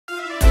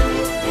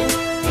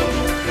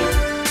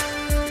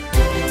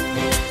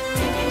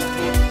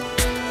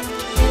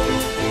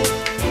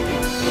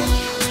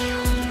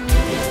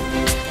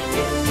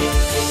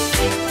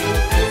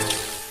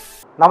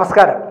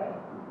നമസ്കാരം.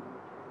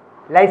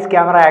 Lights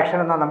camera action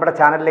എന്ന നമ്മുടെ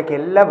ചാനലിലേക്ക്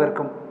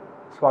എല്ലാവർക്കും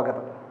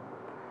സ്വാഗതം.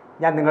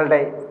 ഞാൻ നിങ്ങളുടെ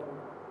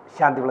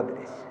ശാന്തിവിള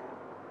ദിനേശ്.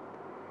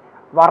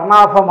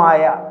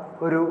 വർണ്ണാഭമായ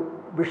ഒരു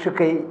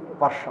വിഷുക്കൈ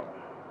വർഷം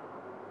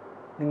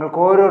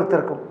നിങ്ങൾക്ക്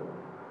ഓരോരുത്തർക്കും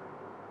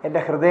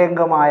എൻ്റെ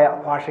ഹൃദയംഗമായ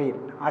ഭാഷയിൽ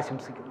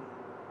ആശംസിക്കുന്നു.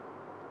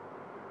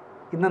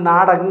 ഇന്ന്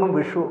നാടെങ്ങും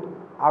വിഷു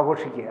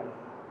ആഘോഷിക്കുകയാണ്.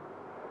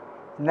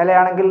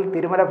 ഇന്നലെയാണെങ്കിൽ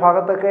തിരുമല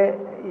ഭാഗത്തൊക്കെ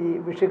ഈ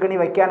വിഷുക്കണി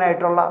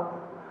വയ്ക്കാനായിട്ടുള്ള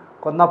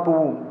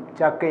കൊന്നപ്പൂവും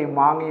ചക്കയും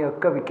മാങ്ങയും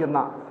ഒക്കെ വിൽക്കുന്ന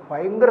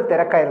ഭയങ്കര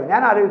തിരക്കായിരുന്നു.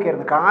 ഞാൻ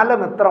ആലോചിക്കായിരുന്നു,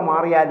 കാലം എത്ര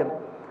മാറിയാലും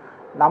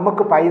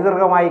നമുക്ക്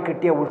പൈതൃകമായി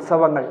കിട്ടിയ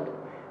ഉത്സവങ്ങൾ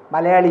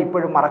മലയാളി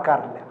ഇപ്പോഴും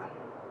മറക്കാറില്ല.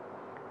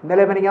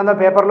 ഇന്നലെ എനിക്കൊന്ന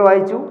പേപ്പറിൽ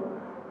വായിച്ചു,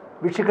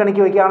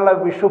 വിഷുക്കണിക്ക് വയ്ക്കാനുള്ള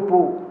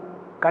വിഷുപ്പൂ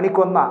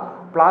കണിക്കൊന്ന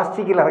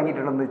പ്ലാസ്റ്റിക്കിൽ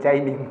ഇറങ്ങിയിട്ടുണ്ടെന്ന്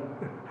ചൈനയിൽ.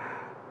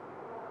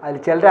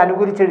 അതിൽ ചിലർ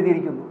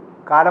അനുകൂലിച്ചെഴുതിയിരിക്കുന്നു,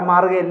 കാലം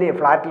മാറുകയല്ലേ,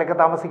 ഫ്ലാറ്റിലൊക്കെ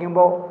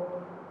താമസിക്കുമ്പോൾ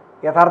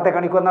യഥാർത്ഥ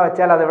കണിക്കൊന്ന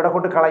വെച്ചാൽ അത് എവിടെ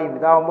കൊണ്ട് കളയും,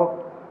 ഇതാകുമ്പോൾ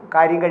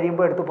കാര്യം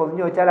കഴിയുമ്പോൾ എടുത്ത്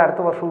പൊതിഞ്ഞ് വെച്ചാൽ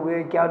അടുത്ത വർഷം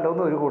ഉപയോഗിക്കാമല്ലോ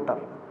എന്ന് ഒരു കൂട്ടർ,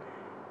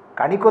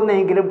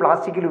 കണിക്കൊന്നെങ്കിലും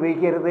പ്ലാസ്റ്റിക്കിൽ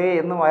ഉപയോഗിക്കരുതേ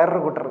എന്ന്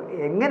വേറൊരു കൂട്ടർ.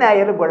 എങ്ങനെ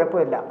ആയാലും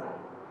കുഴപ്പമില്ല,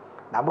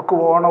 നമുക്ക്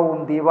ഓണവും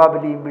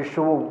ദീപാവലിയും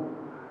വിഷുവും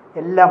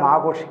എല്ലാം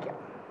ആഘോഷിക്കാം.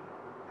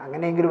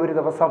 അങ്ങനെയെങ്കിലും ഒരു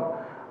ദിവസം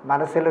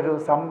മനസ്സിലൊരു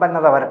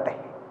സമ്പന്നത വരട്ടെ.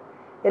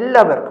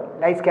 എല്ലാവർക്കും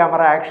ലൈറ്റ്സ്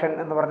ക്യാമറ ആക്ഷൻ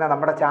എന്ന് പറഞ്ഞാൽ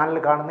നമ്മുടെ ചാനൽ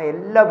കാണുന്ന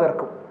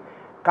എല്ലാവർക്കും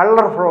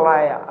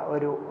കളർഫുള്ളായ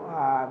ഒരു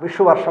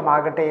വിഷു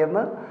വർഷമാകട്ടെ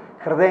എന്ന്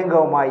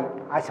ഹൃദയംഗവുമായി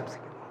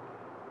ആശംസിക്കുന്നു.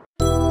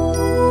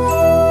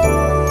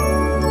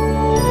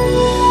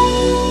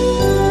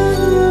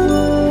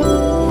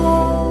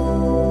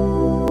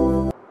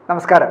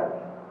 നമസ്കാരം.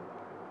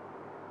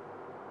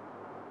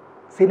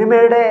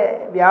 സിനിമയുടെ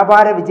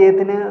വ്യാപാര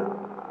വിജയത്തിന്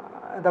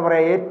എന്താ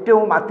പറയുക,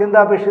 ഏറ്റവും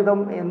അത്യന്താപേക്ഷിതം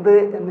എന്ത്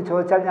എന്ന്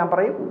ചോദിച്ചാൽ ഞാൻ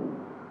പറയും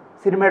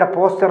സിനിമയുടെ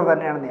പോസ്റ്റർ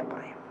തന്നെയാണെന്ന് ഞാൻ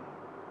പറയും.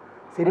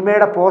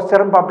 സിനിമയുടെ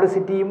പോസ്റ്ററും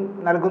പബ്ലിസിറ്റിയും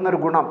നൽകുന്നൊരു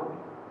ഗുണം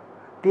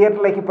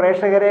തിയേറ്ററിലേക്ക്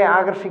പ്രേക്ഷകരെ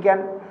ആകർഷിക്കാൻ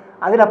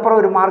അതിലപ്പുറം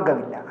ഒരു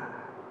മാർഗമില്ല.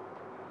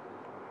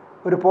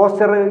 ഒരു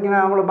പോസ്റ്റർ ഇങ്ങനെ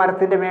നമ്മൾ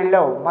മരത്തിൻ്റെ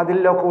മേളിലോ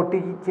മതിലിലോ ഒക്കെ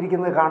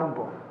ഒട്ടിച്ചിരിക്കുന്നത്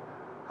കാണുമ്പോൾ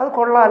അത്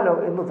കൊള്ളാമല്ലോ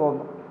എന്ന്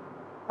തോന്നും.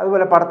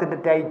 അതുപോലെ പടത്തിൻ്റെ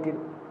ടൈറ്റിൽ,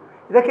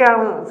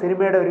 ഇതൊക്കെയാണ്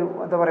സിനിമയുടെ ഒരു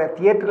എന്താ പറയുക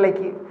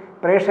തിയേറ്ററിലേക്ക്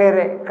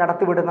പ്രേക്ഷകരെ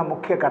കടത്തിവിടുന്ന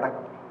മുഖ്യ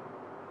ഘടകം.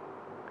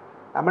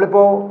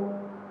 നമ്മളിപ്പോൾ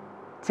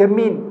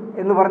ചെമ്മീൻ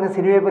എന്ന് പറഞ്ഞ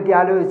സിനിമയെ പറ്റി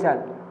ആലോചിച്ചാൽ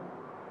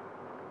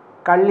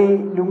കള്ളി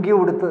ലുങ്കി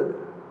ഉടുത്ത്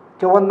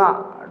ചുവന്ന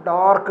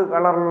ഡാർക്ക്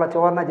കളറുള്ള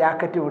ചുവന്ന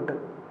ജാക്കറ്റ് വിട്ട്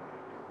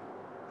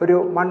ഒരു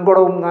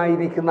മൺകുടവും നായി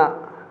നിൽക്കുന്ന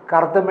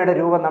കറുത്തമ്മയുടെ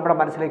രൂപം നമ്മുടെ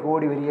മനസ്സിലേക്ക്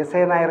ഓടി വരും.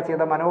 എസ്.എ. നായർ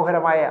ചെയ്ത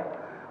മനോഹരമായ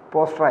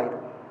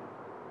പോസ്റ്ററായിരുന്നു.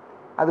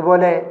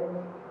 അതുപോലെ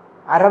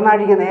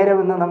അരനാഴിക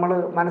നേരമെന്ന് നമ്മൾ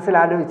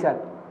മനസ്സിലാലോചിച്ചാൽ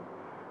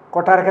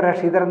കൊട്ടാരക്കര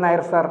ശ്രീധരൻ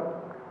നായർ സാർ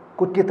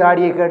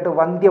കുറ്റിത്താടിയെ കേട്ട്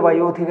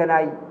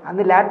വന്ധ്യവയോധികനായി,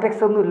 അന്ന്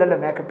ലാറ്റക്സ് ഒന്നും ഇല്ലല്ലോ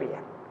മേക്കപ്പ്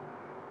ചെയ്യാൻ,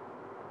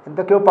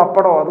 എന്തൊക്കെയോ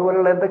പപ്പടോ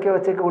അതുപോലുള്ള എന്തൊക്കെയോ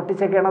വെച്ചൊക്കെ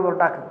ഒട്ടിച്ചൊക്കെയാണ് അത്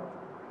ഉണ്ടാക്കുന്നത്.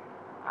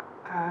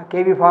 കെ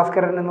വി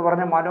ഭാസ്കരൻ എന്ന്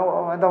പറഞ്ഞ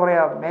എന്താ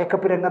പറയുക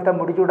മേക്കപ്പ് രംഗത്തെ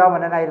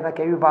മുടിചൂടാമനായിരുന്ന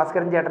കെ വി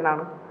ഭാസ്കരൻ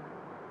ചേട്ടനാണ്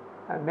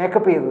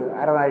മേക്കപ്പ് ചെയ്തത്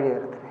അരനാഴിക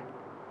നേരത്തിന്.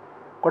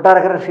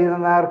 കൊട്ടാരക്കര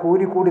ശ്രീധരൻ നായർ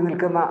കൂടി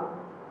നിൽക്കുന്ന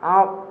ആ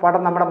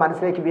പടം നമ്മുടെ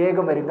മനസ്സിലേക്ക്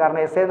വേഗം വരും. കാരണം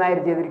എസ്.എ. നായർ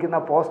ചെയ്തിരിക്കുന്ന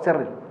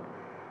പോസ്റ്ററിൽ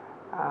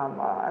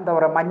എന്താ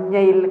പറയുക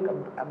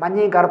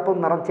മഞ്ഞയും കറുപ്പും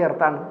നിറം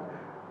ചേർത്താണ്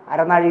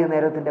അരനാഴിക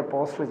നേരത്തിൻ്റെ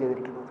പോസ്റ്റർ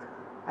ചെയ്തിരിക്കുന്നത്.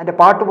 അതിൻ്റെ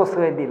പാട്ട്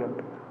പുസ്തകം എൻ്റെ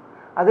കയ്യിലുണ്ട്.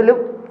 അതിലും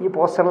ഈ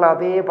പോസ്റ്ററിൽ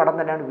അതേ പടം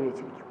തന്നെയാണ്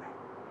ഉപയോഗിച്ചിരിക്കുന്നത്.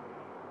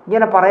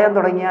 ഇങ്ങനെ പറയാൻ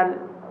തുടങ്ങിയാൽ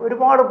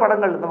ഒരുപാട്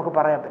പടങ്ങൾ നമുക്ക്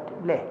പറയാൻ പറ്റും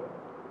അല്ലേ.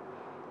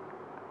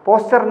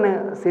 പോസ്റ്ററിന്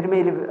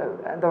സിനിമയിൽ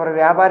എന്താ പറയുക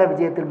വ്യാപാര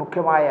വിജയത്തിൽ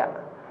മുഖ്യമായ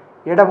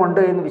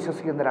ഇടമുണ്ട് എന്ന്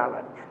വിശ്വസിക്കുന്ന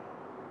ഒരാളാണ് ഞാൻ.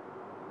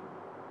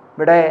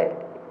 ഇവിടെ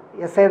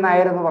എസ്.എ.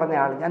 നായർ എന്ന് പറഞ്ഞ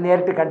ആൾ ഞാൻ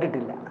നേരിട്ട്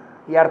കണ്ടിട്ടില്ല.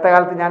 ഈ അടുത്ത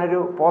കാലത്ത് ഞാനൊരു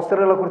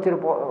പോസ്റ്ററുകളെ കുറിച്ചൊരു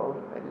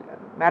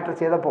മാറ്റർ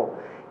ചെയ്തപ്പോൾ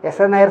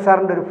എസ്.എ. നായർ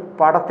സാറിൻ്റെ ഒരു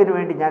പടത്തിന്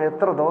വേണ്ടി ഞാൻ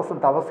എത്ര ദിവസം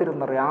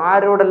തപസ്സിരുന്നറിയാം,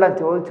 ആരോടെല്ലാം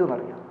ചോദിച്ചു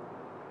എന്നറിയാം.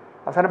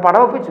 അവസാനം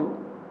പടം ഒപ്പിച്ചു.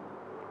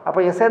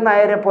 അപ്പോൾ എസ്.എ.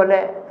 നായരെ പോലെ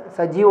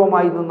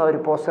സജീവമായി നിന്ന ഒരു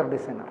പോസ്റ്റർ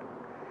ഡിസൈനർ,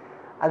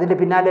 അതിൻ്റെ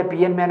പിന്നാലെ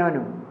പി.എൻ.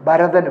 മേനോനും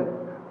ഭരതനും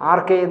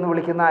ആർ.കെ. എന്ന്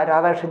വിളിക്കുന്ന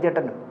രാധാകൃഷ്ണൻ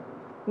ചേട്ടനും,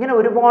 ഇങ്ങനെ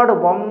ഒരുപാട്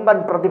വമ്പൻ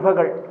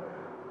പ്രതിഭകൾ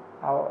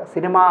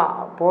സിനിമ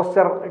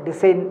പോസ്റ്റർ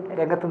ഡിസൈൻ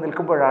രംഗത്ത്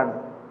നിൽക്കുമ്പോഴാണ്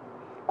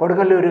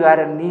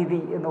കൊടുങ്ങല്ലൂരുകാരൻ നീതി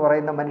എന്ന്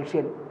പറയുന്ന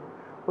മനുഷ്യൻ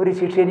ഒരു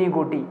ശിഷ്യനെയും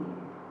കൂട്ടി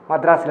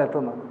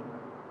മദ്രാസിലെത്തുന്നത്.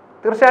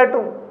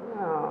 തീർച്ചയായിട്ടും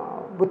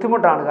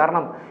ബുദ്ധിമുട്ടാണ്.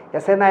 കാരണം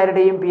എസ്.എ.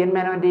 നായരുടെയും പി.എൻ.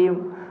 മേനോൻ്റെയും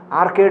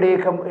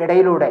ആർ.കെയുടെയൊക്കെ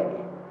ഇടയിലൂടെ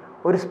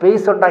ഒരു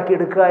സ്പേസ്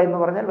ഉണ്ടാക്കിയെടുക്കുക എന്ന്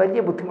പറഞ്ഞാൽ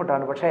വലിയ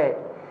ബുദ്ധിമുട്ടാണ്. പക്ഷേ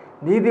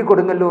നീതി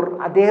കൊടുങ്ങല്ലൂർ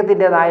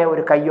അദ്ദേഹത്തിൻ്റേതായ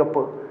ഒരു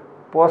കയ്യൊപ്പ്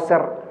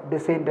പോസ്റ്റർ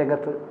ഡിസൈൻ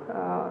രംഗത്ത്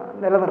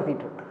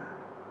നിലനിർത്തിയിട്ടുണ്ട്.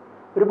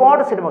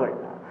 ഒരുപാട് സിനിമകൾ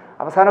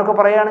അവസാനമൊക്കെ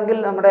പറയുകയാണെങ്കിൽ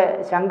നമ്മുടെ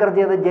ശങ്കർ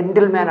ചെയ്ത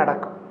ജെൻറ്റിൽമാൻ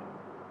അടക്കം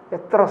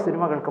എത്ര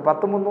സിനിമകൾക്ക്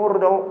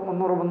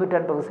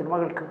 350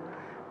 സിനിമകൾക്ക്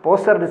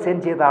പോസ്റ്റർ ഡിസൈൻ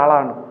ചെയ്ത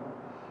ആളാണ്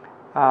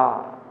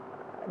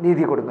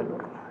നീതി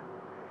കൊടുങ്ങല്ലൂർ.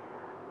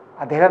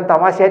 അദ്ദേഹം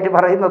തമാശയായിട്ട്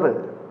പറയുന്നത്,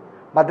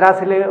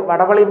 മദ്രാസിൽ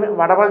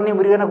വടവളനി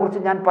മുരുകനെ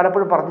കുറിച്ച് ഞാൻ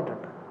പലപ്പോഴും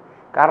പറഞ്ഞിട്ടുണ്ട്.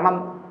 കാരണം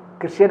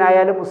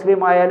ക്രിസ്ത്യനായാലും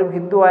മുസ്ലിം ആയാലും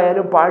ഹിന്ദു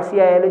ആയാലും പാഴ്സി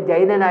ആയാലും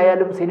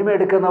ജൈനനായാലും സിനിമ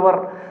എടുക്കുന്നവർ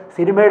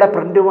സിനിമയുടെ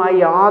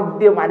പ്രിൻ്റുമായി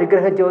ആദ്യം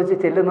അനുഗ്രഹം ചോദിച്ച്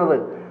ചെല്ലുന്നത്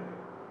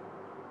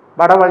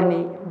വടവളനി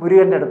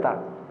മുരുകൻ്റെ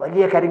അടുത്താണ്.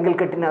 വലിയ കരിങ്കൽ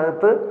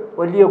കെട്ടിനകത്ത്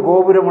വലിയ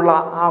ഗോപുരമുള്ള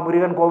ആ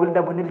മുരുകൻ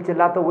കോവിലിൻ്റെ മുന്നിൽ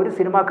ചെല്ലാത്ത ഒരു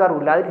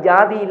സിനിമാക്കാരുമില്ല. അതിൽ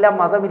ജാതിയില്ല,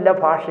 മതമില്ല,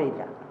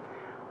 ഭാഷയില്ല.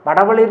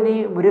 വടവളിനി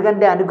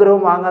മുരുകൻ്റെ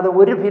അനുഗ്രഹം വാങ്ങാതെ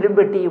ഒരു ഫിലിം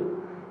പെട്ടിയും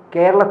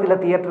കേരളത്തിലെ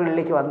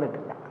തിയേറ്ററുകളിലേക്ക്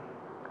വന്നിട്ടില്ല.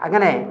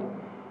 അങ്ങനെ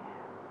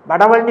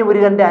വടവളിനി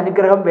മുരുകൻ്റെ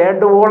അനുഗ്രഹം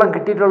വേണ്ടുവോളം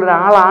കിട്ടിയിട്ടുള്ള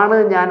ഒരാളാണ്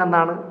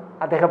ഞാനെന്നാണ്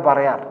അദ്ദേഹം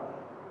പറയാറ്.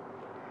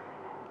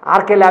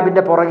 RK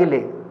ലാബിൻ്റെ പുറകിൽ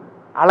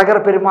അളകർ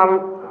പെരുമാൾ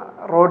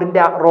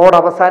റോഡ്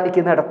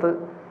അവസാനിക്കുന്നിടത്ത്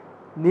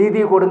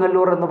നീതി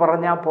കൊടുങ്ങല്ലൂർ എന്ന്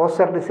പറഞ്ഞ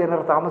പോസ്റ്റർ ഡിസൈനർ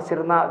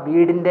താമസിച്ചിരുന്ന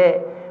വീടിൻ്റെ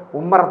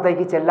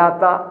ഉമ്മറത്തേക്ക്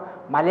ചെല്ലാത്ത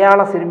മലയാള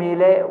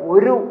സിനിമയിലെ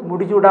ഒരു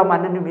മുടിചൂടാ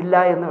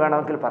മന്നനുമില്ല എന്ന്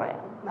വേണമെങ്കിൽ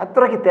പറയാം.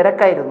 അത്രയ്ക്ക്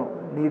തിരക്കായിരുന്നു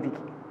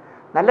നീതിക്ക്.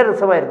 നല്ല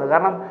രസമായിരുന്നു.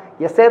 കാരണം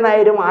SA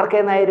നായരും RK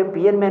നായരും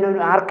PN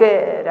മേനോനും RK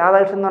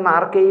രാധാകൃഷ്ണൻ എന്ന് പറഞ്ഞ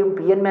RKയും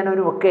PN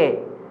മേനോനും ഒക്കെ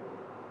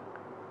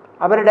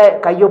അവരുടെ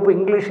കയ്യൊപ്പ്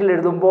ഇംഗ്ലീഷിൽ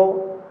എഴുതുമ്പോൾ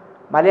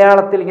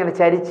മലയാളത്തിൽ ഇങ്ങനെ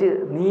ചരിച്ച്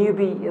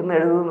നീതി എന്ന്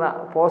എഴുതുന്ന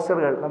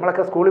പോസ്റ്ററുകൾ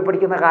നമ്മളൊക്കെ സ്കൂളിൽ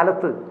പഠിക്കുന്ന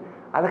കാലത്ത്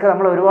അതൊക്കെ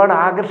നമ്മൾ ഒരുപാട്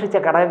ആകർഷിച്ച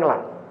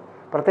ഘടകങ്ങളാണ്.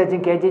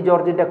 പ്രത്യേകിച്ചും KG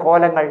ജോർജിൻ്റെ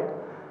കോലങ്ങൾ,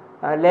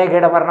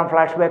 ലേഖയുടെ മരണം,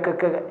 ഫ്ലാഷ്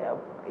ബാക്കൊക്കെ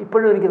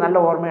ഇപ്പോഴും എനിക്ക് നല്ല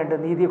ഓർമ്മയുണ്ട്.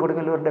 നീതി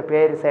കൊടുങ്ങല്ലൂരിൻ്റെ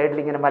പേര് സൈഡിൽ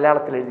ഇങ്ങനെ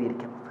മലയാളത്തിൽ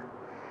എഴുതിയിരിക്കുന്നത്.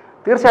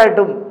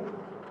 തീർച്ചയായിട്ടും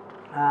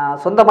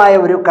സ്വന്തമായ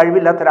ഒരു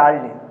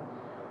കഴിവില്ലാത്തൊരാളിന്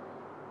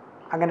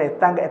അങ്ങനെ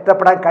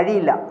എത്തപ്പെടാൻ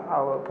കഴിയില്ല.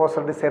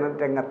 പോസ്റ്റർ ഡിസൈൻ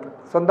രംഗത്ത്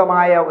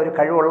സ്വന്തമായ ഒരു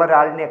കഴിവുള്ള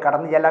ഒരാളിനെ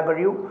കടന്നു ചെല്ലാൻ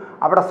കഴിയൂ.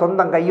 അവിടെ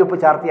സ്വന്തം കയ്യൊപ്പ്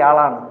ചാർത്തിയ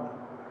ആളാണ്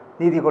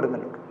നീതി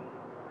കൊടുങ്ങല്ലൂർ.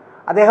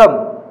 അദ്ദേഹം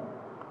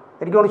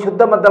എനിക്ക് തോന്നുന്നു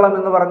ശുദ്ധമദ്ദളം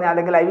എന്ന് പറഞ്ഞ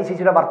അല്ലെങ്കിൽ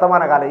IVCCയുടെ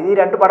വർത്തമാനകാലം, ഈ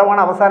 2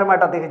 പടമാണ്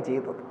അവസാനമായിട്ട് അദ്ദേഹം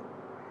ചെയ്തത്.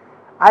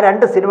 ആ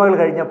 2 സിനിമകൾ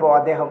കഴിഞ്ഞപ്പോൾ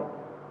അദ്ദേഹം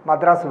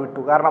മദ്രാസ്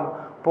വിട്ടു. കാരണം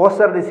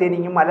പോസ്റ്റർ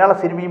ഡിസൈനിങ്ങും മലയാള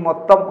സിനിമയും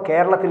മൊത്തം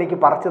കേരളത്തിലേക്ക്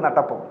പറിച്ചു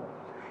നട്ടപ്പോൾ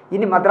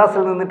ഇനി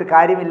മദ്രാസിൽ നിന്നിട്ട്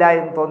കാര്യമില്ല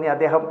എന്ന് തോന്നി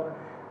അദ്ദേഹം.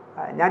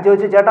 ഞാൻ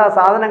ചോദിച്ചു, ചേട്ടാ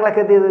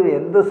സാധനങ്ങളൊക്കെ എന്ത് ചെയ്തു?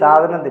 എന്ത്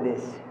സാധനം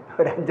ദിനേശ്,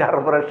 ഒരു 5-6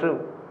 ബ്രഷും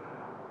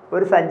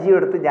ഒരു സഞ്ചിയും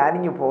എടുത്ത്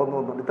ഞാനിങ്ങ്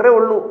പോകുന്നു. ഇത്രയേ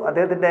ഉള്ളൂ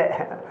അദ്ദേഹത്തിൻ്റെ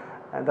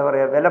എന്താ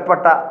പറയുക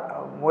വിലപ്പെട്ട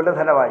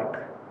മൂലധനമായിട്ട്.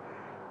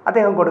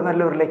 അദ്ദേഹം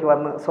കൊടുങ്ങല്ലൂരിലേക്ക്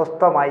വന്ന്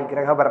സ്വസ്ഥമായി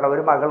ഗൃഹഭരണം,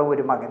 ഒരു മകളും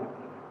ഒരു മകനും.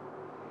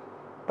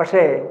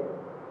 പക്ഷേ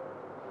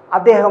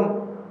അദ്ദേഹം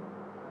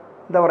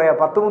എന്താ പറയുക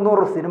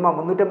 100-300 സിനിമ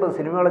 350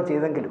 സിനിമകളും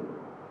ചെയ്തെങ്കിലും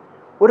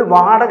ഒരു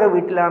വാടക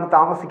വീട്ടിലാണ്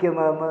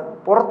താമസിക്കുന്നതെന്ന്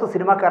പുറത്ത്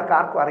സിനിമാക്കാർക്ക്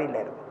ആർക്കും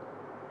അറിയില്ലായിരുന്നു.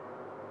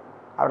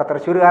 അവിടെ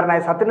തൃശ്ശൂരുകാരനായ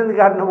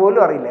സത്യനന്ദിക്കാടിന്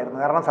പോലും അറിയില്ലായിരുന്നു.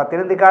 കാരണം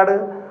സത്യനന്ദിക്കാട്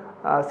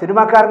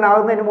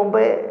സിനിമാക്കാരനാകുന്നതിന്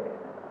മുമ്പേ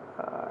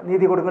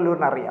നീതി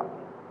കൊടുങ്ങല്ലൂരിനറിയാം.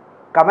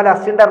 കമൽ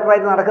അസിസ്റ്റൻ്റ്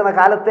ഡയറക്ടറായിട്ട് നടക്കുന്ന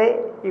കാലത്തെ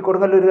ഈ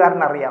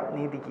കൊടുങ്ങല്ലൂരുകാരനറിയാം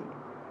നീതിക്ക്.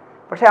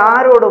 പക്ഷെ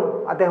ആരോടും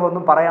അദ്ദേഹം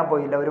ഒന്നും പറയാൻ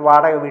പോയില്ല. ഒരു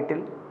വാടക വീട്ടിൽ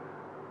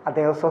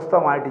അദ്ദേഹം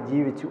സ്വസ്ഥമായിട്ട്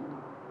ജീവിച്ചു.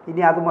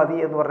 ഇനി അത് മതി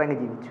എന്ന് പറഞ്ഞങ്ങ്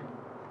ജീവിച്ചു.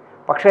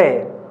 പക്ഷേ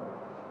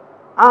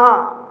ആ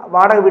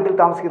വാടക വീട്ടിൽ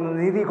താമസിക്കുന്ന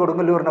നീതി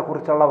കൊടുങ്ങല്ലൂരിനെ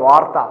കുറിച്ചുള്ള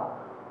വാർത്ത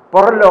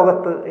പുറം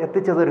ലോകത്ത്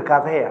എത്തിച്ചതൊരു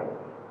കഥയാണ്.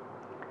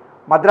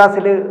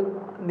 മദ്രാസിൽ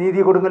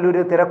നീതി കൊടുങ്ങല്ലൂർ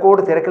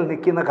തിരക്കിൽ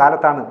നിൽക്കുന്ന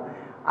കാലത്താണ്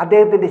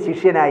അദ്ദേഹത്തിൻ്റെ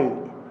ശിഷ്യനായി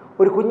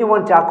ഒരു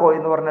കുഞ്ഞുമോൻ ചാക്കോ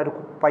എന്ന് പറഞ്ഞൊരു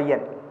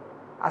പയ്യൻ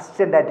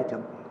അസിസ്റ്റൻ്റായിട്ട്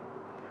ചെന്നു.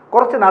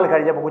 കുറച്ച് നാൾ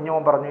കഴിഞ്ഞപ്പോൾ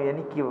കുഞ്ഞുമോൻ പറഞ്ഞു,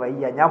 എനിക്ക്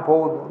വയ്യ, ഞാൻ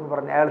പോകുന്നു എന്ന്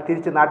പറഞ്ഞ് അയാൾ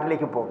തിരിച്ച്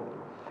നാട്ടിലേക്ക് പോകുന്നു.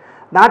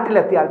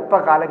 നാട്ടിലെത്തി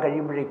അല്പകാലം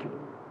കഴിയുമ്പോഴേക്കും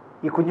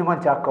ഈ കുഞ്ഞുമോൻ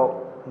ചാക്കോ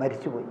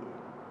മരിച്ചുപോയി.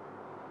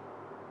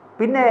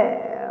 പിന്നെ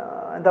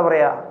എന്താ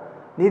പറയുക,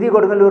 നീതി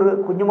കൊടുങ്ങല്ലൂർ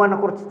കുഞ്ഞുമോനെ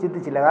കുറിച്ച്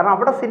ചിന്തിച്ചില്ല. കാരണം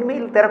അവിടെ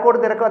സിനിമയിൽ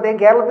തിരക്കും അദ്ദേഹം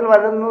കേരളത്തിൽ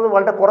വരുന്നത്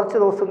വളരെ കുറച്ച്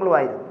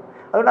ദിവസങ്ങളുമായിരുന്നു.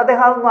 അതുകൊണ്ട്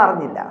അദ്ദേഹം അതൊന്നും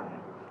അറിഞ്ഞില്ല.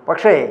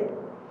 പക്ഷേ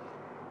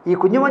ഈ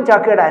കുഞ്ഞുമോൻ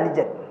ചാക്കോയുടെ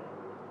അനുജൻ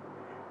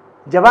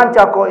ജവാൻ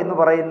ചാക്കോ എന്ന്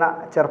പറയുന്ന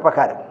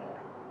ചെറുപ്പക്കാരൻ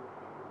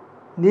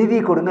നീതി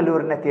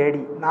കൊടുങ്ങല്ലൂരിനെ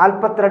തേടി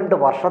 42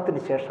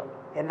 വർഷത്തിന് ശേഷം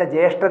എൻ്റെ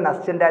ജ്യേഷ്ഠൻ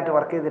അസിസ്റ്റൻ്റായിട്ട്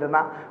വർക്ക് ചെയ്തിരുന്ന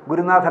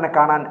ഗുരുനാഥനെ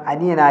കാണാൻ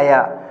അനിയനായ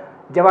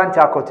ജവാൻ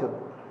ചാക്കോ ചെന്നു.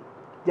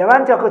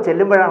 ജവാൻ ചാക്കോ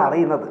ചെല്ലുമ്പോഴാണ്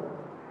അറിയുന്നത്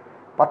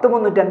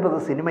 350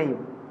 സിനിമയും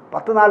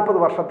 40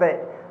 വർഷത്തെ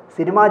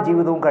സിനിമാ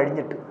ജീവിതവും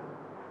കഴിഞ്ഞിട്ട്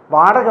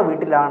വാടക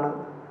വീട്ടിലാണ്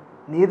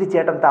നീതി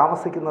ചേട്ടൻ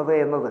താമസിക്കുന്നത്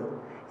എന്നത്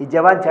ഈ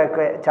ജവാൻ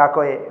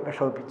ചാക്കോയെ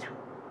വിഷമിപ്പിച്ചു.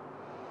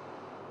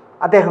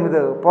 അദ്ദേഹം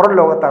ഇത് പുറം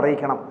ലോകത്ത്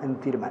അറിയിക്കണം എന്ന്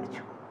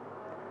തീരുമാനിച്ചു.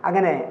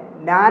 അങ്ങനെ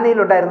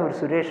നാനയിലുണ്ടായിരുന്ന ഒരു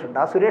സുരേഷുണ്ട്.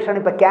 ആ സുരേഷാണ്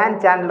ഇപ്പോൾ CAN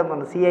ചാനൽ എന്ന്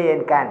പറഞ്ഞു,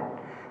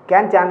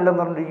 CAN ചാനൽ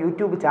എന്ന് പറഞ്ഞൊരു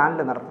യൂട്യൂബ് ചാനൽ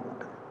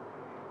നടത്തുന്നുണ്ട്.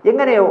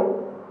 എങ്ങനെയോ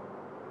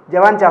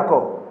ജവാൻ ചാക്കോ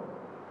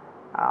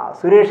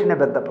സുരേഷിനെ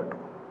ബന്ധപ്പെട്ടു.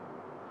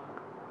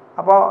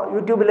 അപ്പോൾ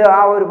യൂട്യൂബിൽ ആ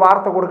ഒരു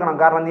വാർത്ത കൊടുക്കണം.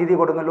 കാരണം നീതി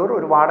കൊടുങ്ങല്ലൂർ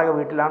ഒരു വാടക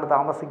വീട്ടിലാണ്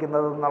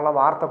താമസിക്കുന്നത് എന്നുള്ള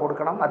വാർത്ത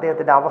കൊടുക്കണം.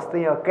 അദ്ദേഹത്തിൻ്റെ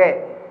അവസ്ഥയൊക്കെ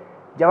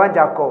ജവാൻ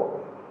ചാക്കോ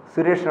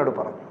സുരേഷിനോട്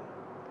പറഞ്ഞു.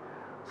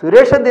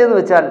 സുരേഷ് എന്തെന്ന്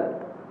വെച്ചാൽ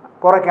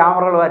കുറേ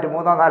ക്യാമറകളുമായിട്ട്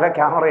 3-4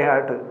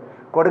 ക്യാമറയായിട്ട്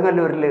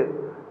കൊടുങ്ങല്ലൂരിൽ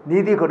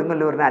നീതി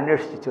കൊടുങ്ങല്ലൂരിനെ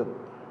അന്വേഷിച്ചു.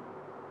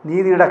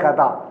 നീതിയുടെ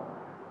കഥ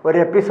ഒരു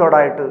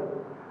എപ്പിസോഡായിട്ട്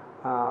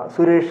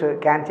സുരേഷ്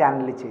CAN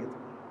ചാനലിൽ ചെയ്തു.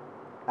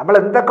 നമ്മൾ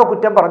എന്തൊക്കെ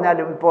കുറ്റം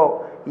പറഞ്ഞാലും ഇപ്പോൾ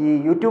ഈ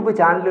യൂട്യൂബ്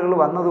ചാനലുകൾ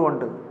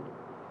വന്നതുകൊണ്ട്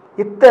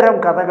ഇത്തരം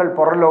കഥകൾ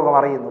പുറം ലോകം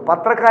അറിയുന്നു.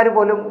 പത്രക്കാർ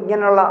പോലും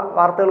ഇങ്ങനെയുള്ള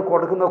വാർത്തകൾ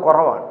കൊടുക്കുന്നത്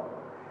കുറവാണ്.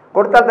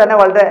 കൊടുത്താൽ തന്നെ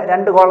വളരെ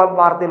 2 കോളം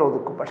വാർത്തയിൽ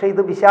ഒതുക്കും. പക്ഷേ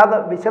ഇത്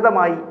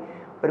വിശദമായി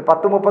ഒരു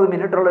 10-30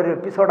 മിനിറ്റുള്ളൊരു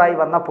എപ്പിസോഡായി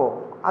വന്നപ്പോൾ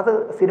അത്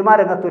സിനിമാ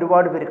രംഗത്ത്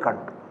ഒരുപാട് പേര്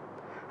കണ്ടു.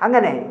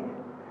 അങ്ങനെ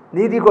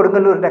നീതി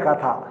കൊടുങ്ങല്ലൂരിൻ്റെ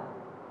കഥ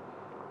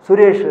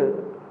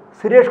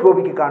സുരേഷ്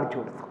ഗോപിക്ക് കാണിച്ചു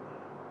കൊടുത്തു.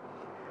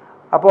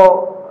 അപ്പോൾ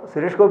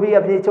സുരേഷ് ഗോപി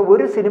അഭിനയിച്ച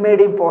ഒരു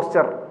സിനിമയുടെയും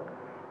പോസ്റ്റർ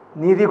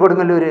നീതി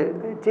കൊടുങ്ങല്ലൂർ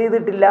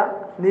ചെയ്തിട്ടില്ല.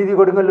 നീതി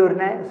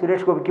കൊടുങ്ങല്ലൂരിനെ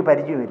സുരേഷ് ഗോപിക്ക്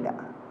പരിചയമില്ല.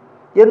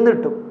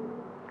 എന്നിട്ടും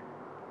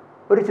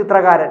ഒരു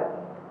ചിത്രകാരൻ,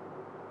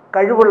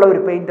 കഴിവുള്ള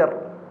ഒരു പെയിൻറ്റർ,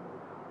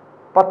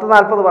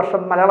 10-40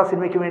 വർഷം മലയാള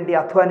സിനിമയ്ക്ക് വേണ്ടി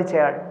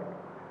അധ്വാനിച്ചയാൾ,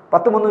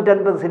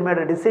 350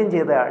 സിനിമയുടെ ഡിസൈൻ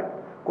ചെയ്തയാൾ,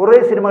 കുറേ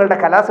സിനിമകളുടെ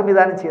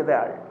കലാസംവിധാനം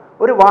ചെയ്തയാൾ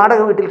ഒരു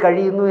വാടക വീട്ടിൽ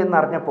കഴിയുന്നു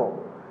എന്നറിഞ്ഞപ്പോൾ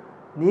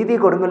നീതി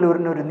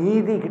കൊടുങ്ങല്ലൂരിന് ഒരു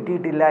നീതി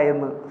കിട്ടിയിട്ടില്ല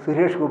എന്ന്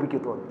സുരേഷ് ഗോപിക്ക്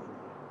തോന്നി.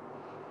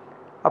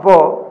 അപ്പോൾ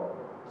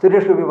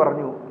സുരേഷ് ഗോപി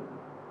പറഞ്ഞു,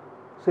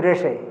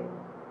 സുരേഷേ,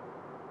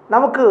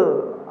 നമുക്ക്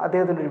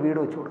അദ്ദേഹത്തിനൊരു വീട്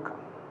വെച്ച് കൊടുക്കാം.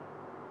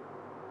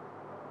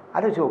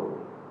 ആലോചിച്ച് നോക്കൂ,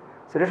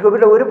 സുരേഷ്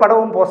ഗോപിയുടെ ഒരു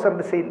പടവും പോസ്റ്റർ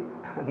ഡിസൈൻ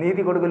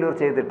നീതി കൊടുങ്ങല്ലൂർ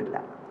ചെയ്തിട്ടില്ല.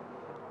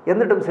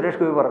 എന്നിട്ടും സുരേഷ്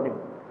ഗോപി പറഞ്ഞു,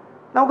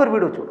 നമുക്കൊരു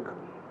വീട് വെച്ച് കൊടുക്കാം.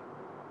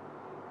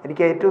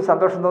 എനിക്ക് ഏറ്റവും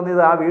സന്തോഷം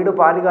തോന്നിയത് ആ വീട്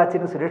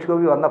പാലുകാച്ചിന് സുരേഷ്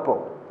ഗോപി വന്നപ്പോൾ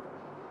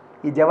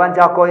ഈ ജവാൻ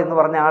ചാക്കോ എന്ന്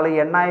പറഞ്ഞ ആൾ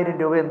 8000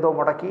 രൂപ എന്തോ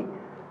മുടക്കി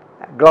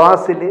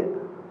ഗ്ലാസ്സിൽ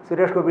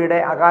സുരേഷ് ഗോപിയുടെ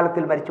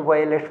അകാലത്തിൽ മരിച്ചുപോയ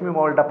ലക്ഷ്മി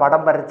മോളുടെ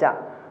പടം വരച്ച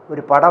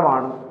ഒരു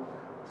പടമാണ്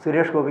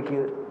സുരേഷ് ഗോപിക്ക്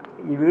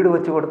ഈ വീട്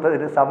വെച്ച്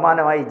കൊടുത്തതിന്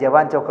സമ്മാനമായി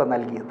ജവാൻ ചാക്കോ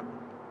നൽകിയത്.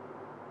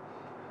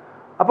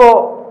 അപ്പോൾ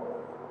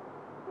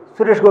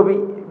സുരേഷ് ഗോപി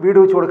വീട്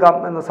വെച്ച് കൊടുക്കാം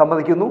എന്ന്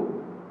സമ്മതിക്കുന്നു.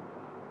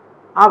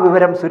 ആ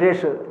വിവരം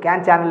സുരേഷ്, ക്യാൻ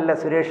ചാനലിലെ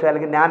സുരേഷ്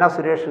അല്ലെങ്കിൽ നാനാ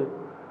സുരേഷ്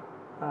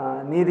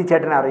നീതി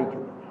ചേട്ടനെ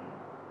അറിയിക്കുന്നു.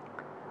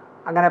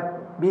 അങ്ങനെ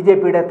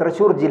BJPയുടെ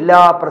തൃശ്ശൂർ ജില്ലാ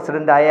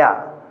പ്രസിഡൻ്റായ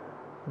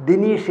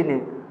ദിനീഷിന്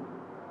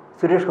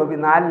സുരേഷ് ഗോപി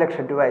 4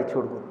 ലക്ഷം രൂപ അയച്ചു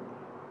കൊടുക്കുന്നു.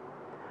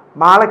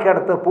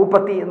 മാളയ്ക്കടുത്ത്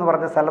പൂപ്പത്തി എന്ന്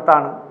പറഞ്ഞ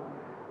സ്ഥലത്താണ്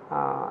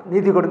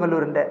നീതി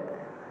കൊടുങ്ങല്ലൂരിൻ്റെ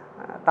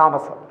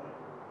താമസം.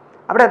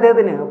 അവിടെ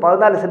അദ്ദേഹത്തിന്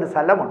 14 സെൻറ്റ്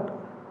സ്ഥലമുണ്ട്.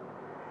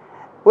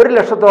 1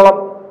 ലക്ഷത്തോളം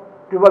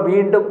രൂപ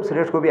വീണ്ടും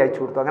സുരേഷ് ഗോപി അയച്ചു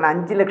കൊടുത്തു. അങ്ങനെ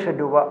 5 ലക്ഷം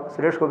രൂപ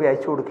സുരേഷ് ഗോപി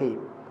അയച്ചു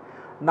കൊടുക്കുകയും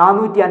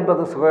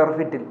 450 സ്ക്വയർ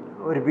ഫീറ്റിൽ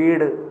ഒരു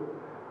വീട്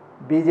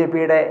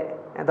BJPയുടെ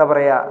എന്താ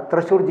പറയുക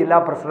തൃശ്ശൂർ ജില്ലാ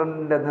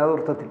പ്രസിഡൻറ്റിൻ്റെ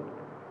നേതൃത്വത്തിൽ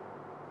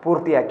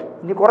പൂർത്തിയാക്കി.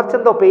 ഇനി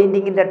കുറച്ചെന്തോ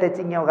പെയിൻറ്റിങ്ങിൻ്റെ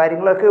ടച്ചിങ്ങോ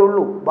കാര്യങ്ങളൊക്കെ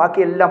ഉള്ളൂ,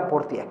 ബാക്കിയെല്ലാം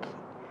പൂർത്തിയാക്കി.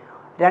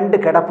 2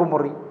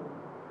 കിടപ്പുമുറി,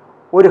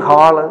 ഒരു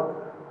ഹാള്,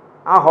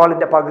 ആ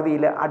ഹാളിൻ്റെ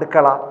പകുതിയിൽ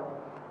അടുക്കള,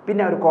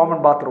 പിന്നെ ഒരു കോമൺ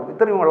ബാത്റൂം,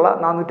 ഇത്രയുമുള്ള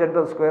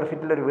 450 സ്ക്വയർ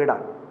ഫീറ്റിലൊരു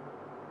വീടാണ്.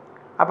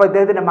 അപ്പോൾ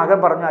ഇദ്ദേഹത്തിൻ്റെ മകൻ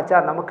പറഞ്ഞു, അച്ഛാ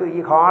നമുക്ക്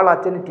ഈ ഹാൾ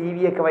അച്ഛന് TV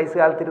ഒക്കെ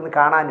വയസ്സുകാലത്തിരുന്ന്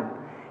കാണാനും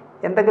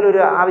എന്തെങ്കിലും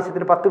ഒരു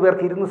ആവശ്യത്തിന് 10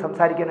 പേർക്ക് ഇരുന്ന്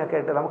സംസാരിക്കാനൊക്കെ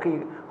ആയിട്ട് നമുക്ക് ഈ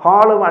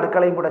ഹാളും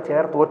അടുക്കളയും കൂടെ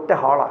ചേർത്ത് ഒറ്റ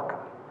ഹാളാക്കാം.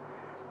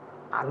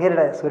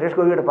 അങ്ങനെ സുരേഷ്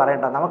ഗോപിയോട്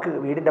പറയണ്ട, നമുക്ക്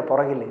വീടിൻ്റെ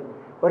പുറകിൽ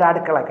ഒരു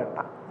അടുക്കള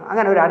കെട്ടാം.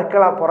 അങ്ങനെ ഒരു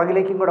അടുക്കള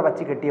പുറകിലേക്കും കൂടെ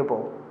വച്ച്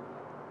കെട്ടിയപ്പോൾ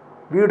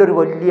വീടൊരു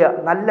വലിയ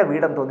നല്ല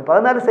വീടെന്ന് തോന്നി.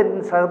 14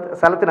 സെൻറ്റ്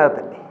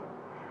സ്ഥലത്തിനകത്തല്ലേ.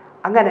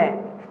 അങ്ങനെ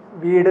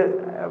വീട്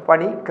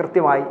പണി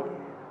കൃത്യമായി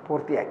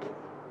പൂർത്തിയാക്കി.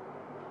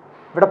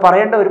 ഇവിടെ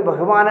പറയേണ്ട ഒരു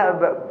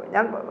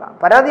ഞാൻ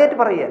പരാതിയായിട്ട്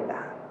പറയുകയല്ല,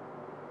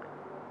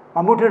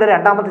 മമ്മൂട്ടിയുടെ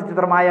 2ാമത്തെ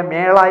ചിത്രമായ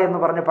മേള എന്ന്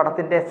പറഞ്ഞ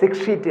പടത്തിൻ്റെ 6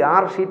 ഷീറ്റ്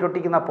 6 ഷീറ്റ്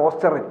ഒട്ടിക്കുന്ന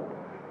പോസ്റ്ററിൽ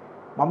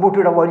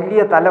മമ്മൂട്ടിയുടെ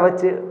വലിയ തല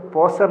വച്ച്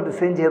പോസ്റ്റർ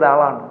ഡിസൈൻ ചെയ്ത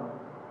ആളാണ്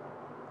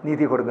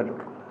നീതി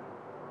കൊടുങ്ങല്ലൂർ.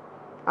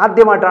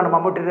 ആദ്യമായിട്ടാണ്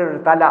മമ്മൂട്ടിയുടെ ഒരു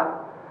തല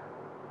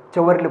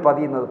ചുവരിൽ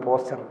പതിയുന്നത്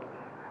പോസ്റ്ററിൽ.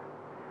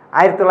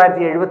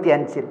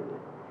 1975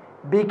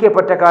 BK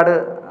പൊറ്റക്കാട്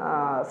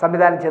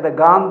സംവിധാനം ചെയ്ത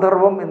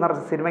ഗാന്ധർവം എന്ന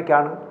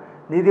സിനിമയ്ക്കാണ്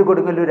നീതി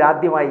കൊടുങ്ങല്ലൂർ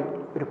ആദ്യമായി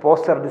ഒരു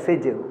പോസ്റ്റർ ഡിസൈൻ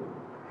ചെയ്തത്.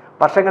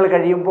 വർഷങ്ങൾ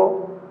കഴിയുമ്പോൾ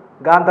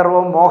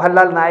ഗാന്ധർവം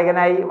മോഹൻലാൽ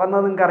നായകനായി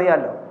വന്നത്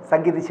നിങ്ങൾക്കറിയാമല്ലോ,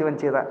 സംഗീത ശിവൻ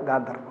ചെയ്ത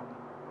ഗാന്ധർവം.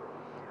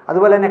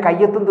 അതുപോലെ തന്നെ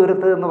കയ്യെത്തും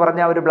ദൂരത്ത് എന്ന്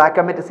പറഞ്ഞ ഒരു ബ്ലാക്ക്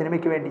ആൻഡ് വൈറ്റ്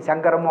സിനിമയ്ക്ക് വേണ്ടി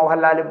ശങ്കറും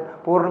മോഹൻലാലും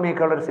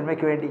പൂർണ്ണിമയൊക്കെ ഉള്ളൊരു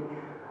സിനിമയ്ക്ക് വേണ്ടി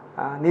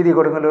നീതി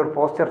കൊടുങ്ങല്ലൂർ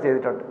പോസ്റ്റർ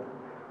ചെയ്തിട്ടുണ്ട്.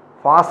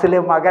 ഫാസിൽ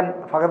മകൻ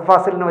ഫഹദ്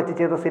ഫാസിലിനെ വെച്ച്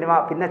ചെയ്ത സിനിമ,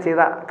 പിന്നെ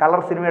ചെയ്ത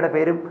കളർ സിനിമയുടെ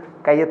പേരും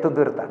കയ്യെത്തും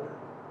ദൂരത്താണ്.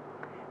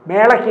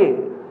 മേളയ്ക്ക്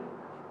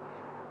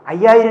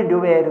 5000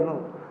 രൂപയായിരുന്നു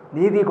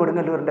നീതി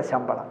കൊടുങ്ങല്ലൂരിൻ്റെ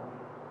ശമ്പളം.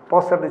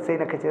 പോസ്റ്റർ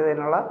ഡിസൈനൊക്കെ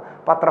ചെയ്തതിനുള്ള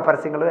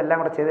പത്രപരസ്യങ്ങളും എല്ലാം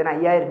കൂടെ ചെയ്തതിന്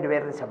 5000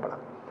 രൂപയായിരുന്നു ശമ്പളം.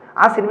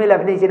 ആ സിനിമയിൽ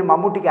അഭിനയിച്ചതിന്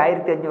മമ്മൂട്ടിക്ക്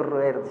 1500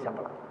 രൂപയായിരുന്നു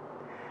ശമ്പളം.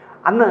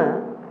 അന്ന്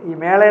ഈ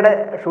മേളയുടെ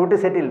ഷൂട്ട്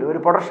സെറ്റിൽ ഒരു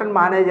പ്രൊഡക്ഷൻ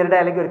മാനേജറുടെ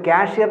അല്ലെങ്കിൽ ഒരു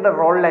കാഷ്യറുടെ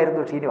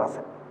റോളിലായിരുന്നു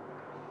ശ്രീനിവാസൻ.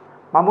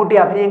 മമ്മൂട്ടി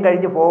അഭിനയം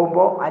കഴിഞ്ഞ്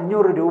പോകുമ്പോൾ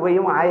 500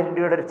 രൂപയും 1000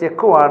 രൂപയുടെ ഒരു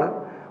ചെക്കുമാണ്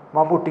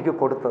മമ്മൂട്ടിക്ക്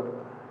കൊടുത്തത്.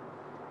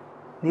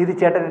 നീതി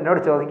ചേട്ടൻ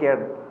എന്നോട്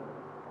ചോദിക്കുകയാണ്,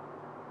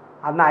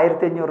 അന്ന്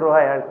 1500 രൂപ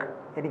അയാൾക്ക്,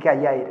 എനിക്ക്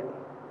 5000.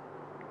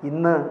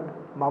 ഇന്ന്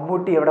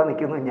മമ്മൂട്ടി എവിടെ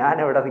നിൽക്കുന്നു, ഞാൻ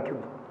എവിടെ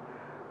നിൽക്കുന്നു?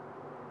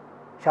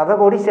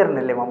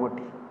 ശതകോടീശ്വരനല്ലേ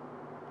മമ്മൂട്ടി,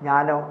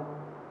 ഞാനോ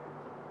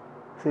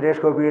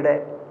സുരേഷ് ഗോപിയുടെ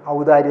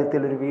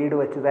ഔദാര്യത്തിൽ ഒരു വീട്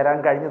വെച്ച് തരാൻ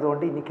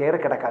കഴിഞ്ഞതുകൊണ്ട് ഇനി കയറി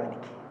കിടക്കാം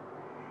എനിക്ക്.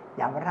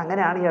 ഞാൻ പറഞ്ഞ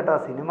അങ്ങനെയാണ് ചേട്ടാ,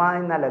 സിനിമ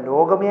എന്നല്ല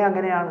ലോകമേ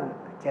അങ്ങനെയാണ്.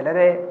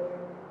 ചിലരെ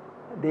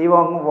ദൈവം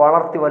അങ്ങ്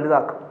വളർത്തി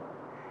വലുതാക്കും,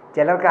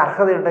 ചിലർക്ക്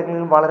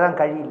അർഹതയുണ്ടെങ്കിലും വളരാൻ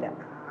കഴിയില്ല.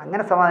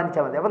 അങ്ങനെ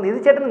സമാധാനിച്ചാൽ മതി. അപ്പോൾ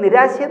നീതിച്ചേട്ടന്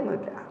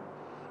നിരാശയൊന്നുമില്ല.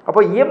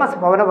 അപ്പോൾ EMS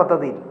ഭവന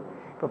പദ്ധതിയിൽ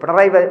ഇപ്പോൾ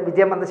പിണറായി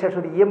വിജയം വന്ന ശേഷം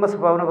ഒരു EMS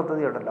ഭവന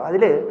പദ്ധതി ഉണ്ടല്ലോ,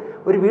 അതിൽ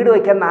ഒരു വീട്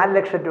വയ്ക്കാൻ 4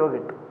 ലക്ഷം രൂപ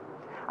കിട്ടും.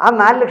 ആ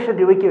 4 ലക്ഷം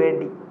രൂപയ്ക്ക്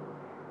വേണ്ടി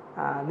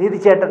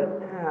നീതിച്ചേട്ടൻ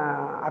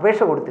അപേക്ഷ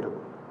കൊടുത്തിരുന്നു.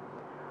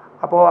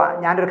 അപ്പോൾ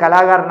ഞാനൊരു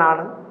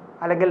കലാകാരനാണ്,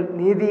 അല്ലെങ്കിൽ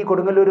നീതി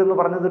കൊടുങ്ങല്ലൂർ എന്ന്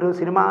പറഞ്ഞതൊരു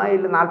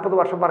സിനിമയിൽ 40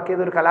 വർഷം വർക്ക്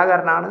ചെയ്തൊരു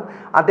കലാകാരനാണ്,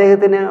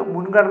 അദ്ദേഹത്തിന്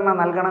മുൻഗണന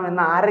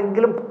നൽകണമെന്ന്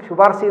ആരെങ്കിലും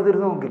ശുപാർശ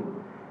ചെയ്തിരുന്നുവെങ്കിൽ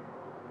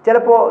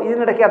ചിലപ്പോൾ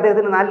ഇതിനിടയ്ക്ക്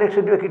അദ്ദേഹത്തിന് 4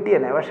 ലക്ഷം രൂപ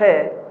കിട്ടിയേനെ. പക്ഷേ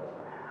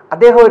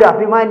അദ്ദേഹം ഒരു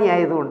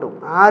അഭിമാനിയായതുകൊണ്ടും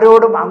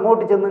ആരോടും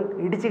അങ്ങോട്ട് ചെന്ന്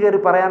ഇടിച്ചു കയറി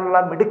പറയാനുള്ള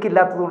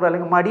മിടുക്കില്ലാത്തതുകൊണ്ടും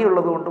അല്ലെങ്കിൽ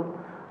മടിയുള്ളതുകൊണ്ടും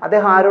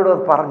അദ്ദേഹം ആരോടും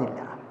അത് പറഞ്ഞില്ല.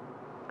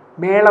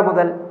 മേള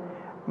മുതൽ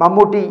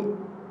മമ്മൂട്ടി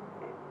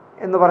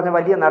എന്ന് പറഞ്ഞ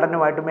വലിയ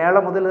നടനുമായിട്ട് മേള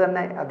മുതൽ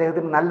തന്നെ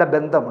അദ്ദേഹത്തിന് നല്ല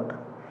ബന്ധമുണ്ട്.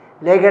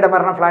 ലേഖയുടെ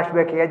മരണം ഫ്ലാഷ്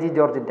ബാക്ക് കെ ജി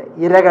ജോർജിൻ്റെ,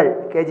 ഇരകൾ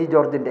കെ ജി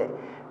ജോർജിൻ്റെ,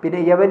 പിന്നെ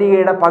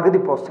യവനികയുടെ പകുതി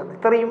പോസ്റ്റർ,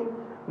 ഇത്രയും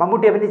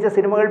മമ്മൂട്ടി അഭിനയിച്ച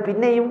സിനിമകൾ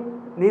പിന്നെയും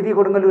നീതി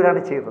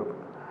കൊടുങ്ങല്ലൂരാണ് ചെയ്തത്.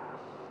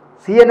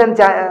 CNN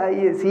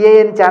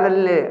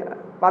ചാനലിൽ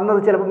വന്നത്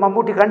ചിലപ്പോൾ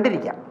മമ്മൂട്ടി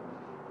കണ്ടിരിക്കാം.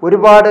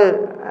 ഒരുപാട്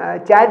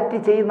ചാരിറ്റി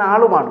ചെയ്യുന്ന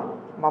ആളുമാണ്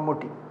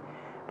മമ്മൂട്ടി.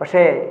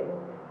 പക്ഷേ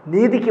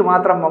നീതിക്ക്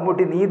മാത്രം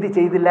മമ്മൂട്ടി നീതി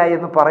ചെയ്തില്ല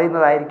എന്ന്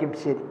പറയുന്നതായിരിക്കും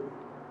ശരി.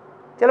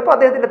 ചിലപ്പോൾ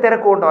അദ്ദേഹത്തിൻ്റെ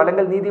തിരക്കുണ്ടോ,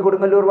 അല്ലെങ്കിൽ നീതി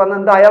കൊടുങ്ങല്ലൂർ വന്ന്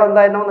എന്താ അയാൾ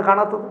എന്താ എന്നെ ഒന്ന്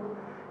കാണാത്തത്,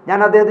 ഞാൻ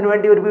അദ്ദേഹത്തിന്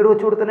വേണ്ടി ഒരു വീട്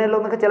വെച്ച് കൊടുത്തനല്ലോ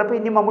എന്നൊക്കെ ചിലപ്പോൾ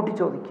ഇനി മമ്മൂട്ടി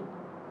ചോദിക്കും.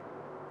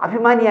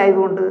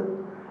 അഭിമാനിയായതുകൊണ്ട്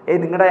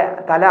നിങ്ങളുടെ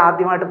തല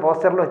ആദ്യമായിട്ട്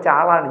പോസ്റ്ററിൽ വെച്ച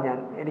ആളാണ് ഞാൻ,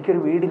 എനിക്കൊരു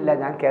വീടില്ല,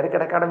 ഞാൻ കയറി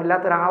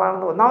കിടക്കാടമില്ലാത്ത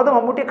ഒരാളാണെന്ന് ഒന്നാമത്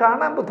മമ്മൂട്ടിയെ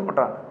കാണാൻ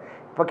ബുദ്ധിമുട്ടാണ്.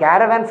 ഇപ്പോൾ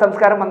കാരവാൻ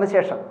സംസ്കാരം വന്ന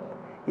ശേഷം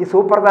ഈ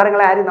സൂപ്പർ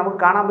താരങ്ങളെ ആരും നമുക്ക്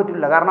കാണാൻ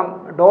പറ്റില്ല. കാരണം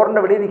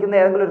ഡോറിൻ്റെ വെളിയിൽ നിൽക്കുന്ന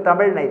ഏതെങ്കിലും ഒരു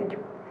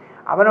തമിഴനായിരിക്കും.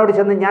 അവനോട്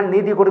ചെന്ന് ഞാൻ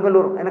നീതി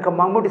കൊടുങ്ങല്ലൂർ എനിക്ക്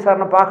മമ്മൂട്ടി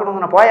സാറിനെ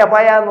പാക്കണമെന്ന്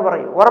പോയാ എന്ന്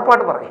പറയും,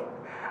 ഉറപ്പായിട്ട് പറയും.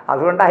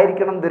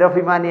 അതുകൊണ്ടായിരിക്കണം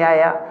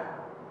ദുരഭിമാനിയായ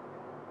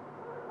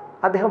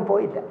അദ്ദേഹം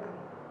പോയില്ല.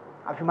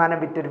 അഭിമാനം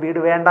വിറ്റൊരു വീട്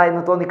വേണ്ട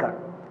എന്ന്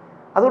തോന്നിക്കാണും.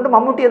 അതുകൊണ്ട്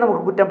മമ്മൂട്ടിയെ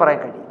നമുക്ക് കുറ്റം പറയാൻ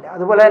കഴിയില്ല.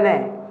 അതുപോലെ തന്നെ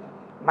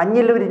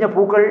മഞ്ഞിൽ വിരിഞ്ഞ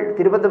പൂക്കൾ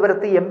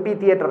തിരുവനന്തപുരത്ത് MP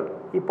തിയേറ്ററിൽ,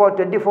 ഇപ്പോൾ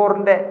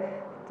 24ൻ്റെ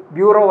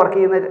ബ്യൂറോ വർക്ക്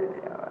ചെയ്യുന്ന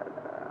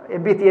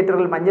MP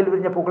തിയേറ്ററിൽ മഞ്ഞിൽ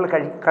വിരിഞ്ഞ പൂക്കൾ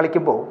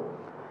കളിക്കുമ്പോൾ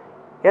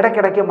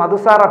ഇടയ്ക്കിടയ്ക്ക്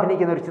മധുസാർ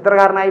അഭിനയിക്കുന്ന ഒരു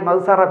ചിത്രകാരനായി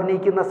മധുസാർ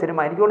അഭിനയിക്കുന്ന സിനിമ,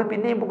 എനിക്ക് തോന്നുന്നു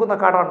പിന്നെയും പൂക്കുന്ന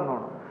കാടാണെന്ന്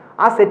തോന്നുന്നു,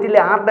 ആ സെറ്റിലെ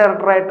ആർട്ട്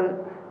ഡയറക്ടറായിട്ട്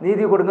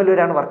നീതി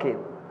കൊടുങ്ങല്ലൂരാണ് വർക്ക്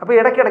ചെയ്യുന്നത്. അപ്പോൾ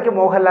ഇടയ്ക്കിടയ്ക്ക്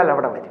മോഹൻലാൽ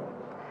അവിടെ വരും.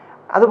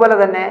 അതുപോലെ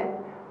തന്നെ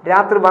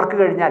രാത്രി വർക്ക്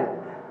കഴിഞ്ഞാൽ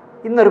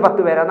ഇന്നൊരു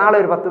 10 പേരെ നാളെ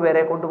ഒരു 10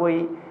 പേരെ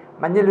കൊണ്ടുപോയി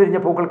മഞ്ഞിൽ വിരിഞ്ഞ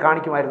പൂക്കൾ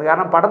കാണിക്കുമായിരുന്നു.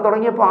 കാരണം പടം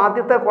തുടങ്ങിയപ്പോൾ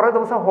ആദ്യത്തെ കുറേ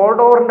ദിവസം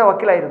ഹോൾഡ് ഓവറിൻ്റെ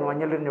വക്കിലായിരുന്നു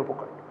മഞ്ഞിൽ വിരിഞ്ഞ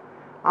പൂക്കൾ,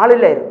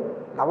 ആളില്ലായിരുന്നു.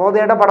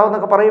 നവോദയയുടെ പടം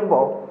എന്നൊക്കെ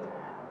പറയുമ്പോൾ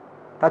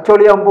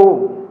തച്ചോളിയാമ്പൂവും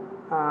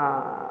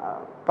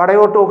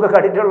പടയോട്ടും ഒക്കെ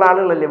കണ്ടിട്ടുള്ള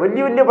ആളുകളല്ലേ,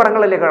 വലിയ വലിയ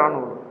പടങ്ങളല്ലേ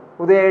കാണുള്ളൂ,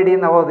 ഉദയടി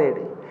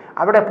നവോദയടി.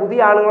 അവിടെ പുതിയ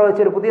ആളുകളെ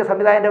വെച്ചൊരു പുതിയ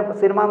സംവിധായകൻ്റെ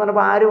സിനിമ എന്ന്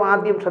പറഞ്ഞപ്പോൾ ആരും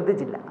ആദ്യം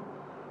ശ്രദ്ധിച്ചില്ല.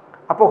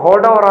 അപ്പോൾ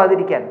ഹോൾഡ് ഓവർ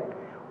ആകാതിരിക്കാൻ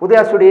ഉദയ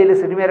സ്റ്റുഡിയോയിൽ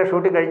സിനിമയുടെ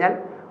ഷൂട്ടിംഗ് കഴിഞ്ഞാൽ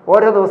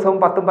ഓരോ ദിവസവും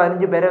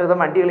 10-15 പേരെ വിധം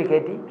വണ്ടികളിൽ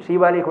കയറ്റി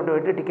ഷീബാലയിൽ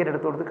കൊണ്ടുപോയിട്ട് ടിക്കറ്റ്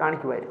എടുത്ത് കൊടുത്ത്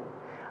കാണിക്കുമായിരുന്നു.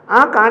 ആ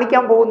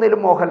കാണിക്കാൻ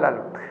പോകുന്നതിലും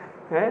മോഹൻലാലുണ്ട്.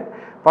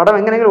 പടം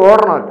എങ്ങനെയെങ്കിലും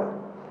ഓടണമല്ലോ.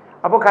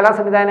 അപ്പോൾ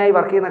കലാസംവിധായകനായി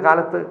വർക്ക് ചെയ്യുന്ന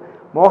കാലത്ത്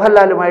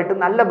മോഹൻലാലുമായിട്ട്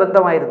നല്ല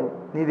ബന്ധമായിരുന്നു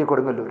നീതി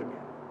കൊടുങ്ങല്ലൂരിന്.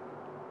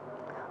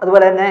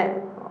 അതുപോലെ തന്നെ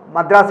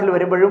മദ്രാസിൽ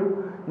വരുമ്പോഴും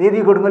നീതി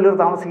കൊടുങ്ങല്ലൂർ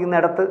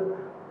താമസിക്കുന്നിടത്ത്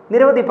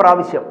നിരവധി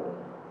പ്രാവശ്യം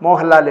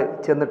മോഹൻലാൽ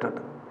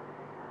ചെന്നിട്ടുണ്ട്.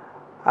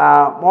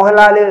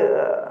 മോഹൻലാൽ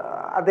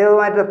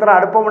അദ്ദേഹവുമായിട്ട് എത്ര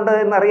അടുപ്പമുണ്ട്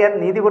എന്നറിയാൻ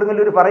നീതി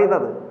കൊടുങ്ങല്ലൂർ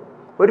പറയുന്നത്,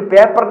 ഒരു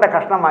പേപ്പറിൻ്റെ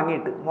കഷ്ണം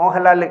വാങ്ങിയിട്ട്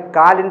മോഹൻലാൽ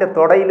കാലിൻ്റെ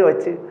തുടയിൽ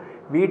വെച്ച്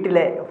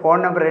വീട്ടിലെ ഫോൺ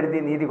നമ്പർ എഴുതി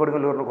നീതി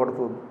കൊടുങ്ങല്ലൂരിന്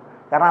കൊടുത്തു.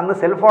 കാരണം അന്ന്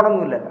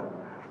സെൽഫോണൊന്നുമില്ലല്ലോ.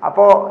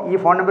 അപ്പോൾ ഈ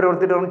ഫോൺ നമ്പർ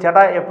കൊടുത്തിട്ട് പറഞ്ഞു,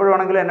 ചേട്ടാ എപ്പോഴും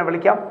വേണമെങ്കിലും എന്നെ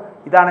വിളിക്കാം,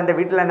 ഇതാണ് എൻ്റെ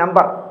വീട്ടിലെ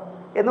നമ്പർ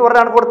എന്ന്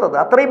പറഞ്ഞാണ് കൊടുത്തത്.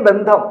 അത്രയും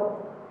ബന്ധം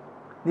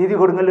നീതി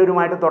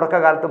കൊടുങ്ങല്ലൂരുമായിട്ട്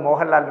തുടക്കകാലത്ത്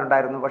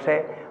മോഹൻലാലിനുണ്ടായിരുന്നു. പക്ഷേ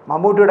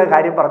മമ്മൂട്ടിയുടെ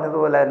കാര്യം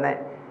പറഞ്ഞതുപോലെ തന്നെ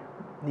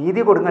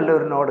നീതി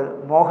കൊടുങ്ങല്ലൂരിനോട്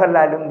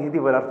മോഹൻലാലും നീതി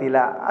പുലർത്തിയില്ല.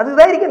 അത്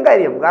ഇതായിരിക്കും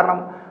കാര്യം. കാരണം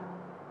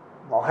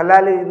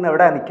മോഹൻലാൽ ഇന്ന്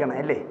എവിടെ നിൽക്കണം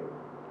അല്ലേ?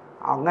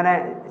 അങ്ങനെ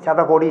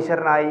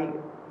ശതകോടീശ്വരനായി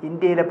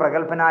ഇന്ത്യയിലെ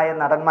പ്രഗത്ഭനായ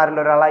നടന്മാരിൽ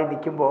ഒരാളായി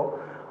നിൽക്കുമ്പോൾ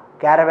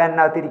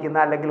കാരവാനിനകത്തിരിക്കുന്ന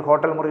അല്ലെങ്കിൽ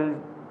ഹോട്ടൽ മുറിയിൽ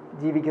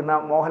ജീവിക്കുന്ന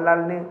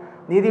മോഹൻലാലിന്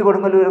നീതി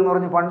കൊടുങ്ങല്ലൂർ എന്ന്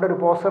പറഞ്ഞ് പണ്ടൊരു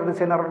പോസ്റ്റർ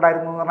ഡിസൈനർ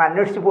ഉണ്ടായിരുന്നു എന്ന് പറഞ്ഞാൽ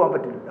അന്വേഷിച്ച് പോകാൻ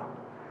പറ്റില്ലല്ലോ.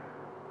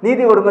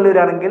 നീതി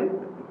കൊടുങ്ങല്ലൂരാണെങ്കിൽ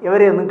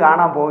ഇവരെയൊന്നും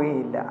കാണാൻ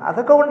പോവുകയില്ല.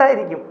 അതൊക്കെ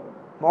ഉണ്ടായിരിക്കും.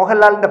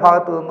 മോഹൻലാലിൻ്റെ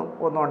ഭാഗത്തു നിന്നും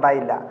ഒന്നും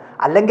ഉണ്ടായില്ല.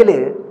 അല്ലെങ്കിൽ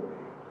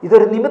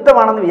ഇതൊരു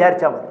നിമിത്തമാണെന്ന്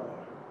വിചാരിച്ചാൽ മതി.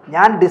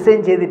 ഞാൻ ഡിസൈൻ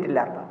ചെയ്തിട്ടില്ല.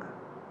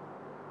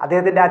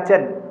 അദ്ദേഹത്തിൻ്റെ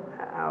അച്ഛൻ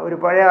ഒരു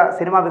പഴയ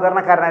സിനിമ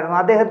വിതരണക്കാരനായിരുന്നു.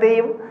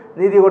 അദ്ദേഹത്തെയും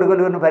നീതി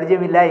കൊടുങ്ങല്ലൂരിന്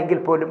പരിചയമില്ല എങ്കിൽ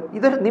പോലും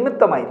ഇതൊരു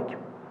നിമിത്തമായിരിക്കും.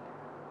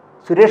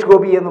 സുരേഷ്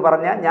ഗോപി എന്ന്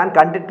പറഞ്ഞ ഞാൻ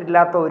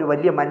കണ്ടിട്ടില്ലാത്ത ഒരു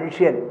വലിയ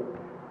മനുഷ്യൻ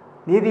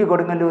നീതി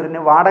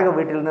കൊടുങ്ങല്ലൂരിന് വാടക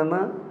വീട്ടിൽ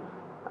നിന്ന്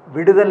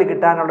വിടുതൽ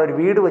കിട്ടാനുള്ള ഒരു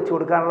വീട് വെച്ച്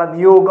കൊടുക്കാനുള്ള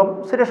നിയോഗം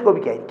സുരേഷ്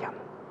ഗോപിക്കായിരിക്കാം.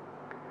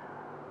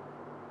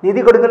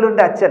 നീതി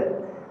കൊടുങ്ങല്ലൂരിൻ്റെ അച്ഛൻ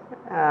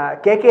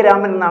KK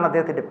രാമൻ എന്നാണ്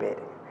അദ്ദേഹത്തിൻ്റെ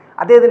പേര്.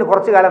 അദ്ദേഹത്തിന്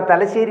കുറച്ചു കാലം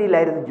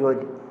തലശ്ശേരിയിലായിരുന്നു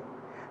ജോലി.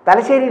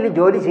 തലശ്ശേരിയിൽ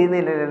ജോലി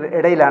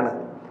ചെയ്യുന്നതിനിടയിലാണ്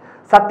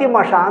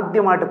സത്യമാഷ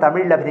ആദ്യമായിട്ട്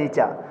തമിഴിൽ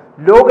അഭിനയിച്ച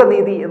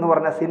ലോകനീതി എന്ന്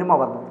പറഞ്ഞ സിനിമ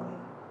വന്നത്.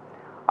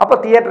 അപ്പോൾ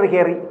തിയേറ്ററിൽ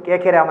കയറി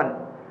KK രാമൻ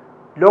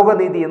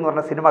ലോകനീതി എന്ന്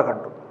പറഞ്ഞ സിനിമ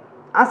കണ്ടു.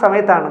 ആ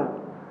സമയത്താണ്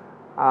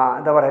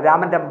എന്താ പറയുക,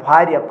 രാമൻ്റെ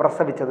ഭാര്യ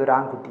പ്രസവിച്ചത് ഒരു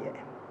ആൺകുട്ടിയെ.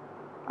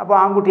 അപ്പോൾ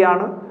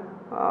ആൺകുട്ടിയാണ്,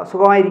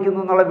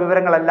 സുഖമായിരിക്കുന്നു എന്നുള്ള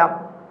വിവരങ്ങളെല്ലാം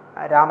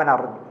രാമൻ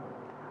അറിഞ്ഞു.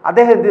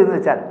 അദ്ദേഹം എന്ത് ചെയ്തെന്ന്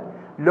വെച്ചാൽ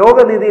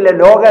ലോകനീതിയിലെ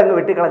ലോകം അങ്ങ്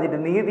വെട്ടിക്കളഞ്ഞിട്ട്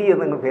നീതി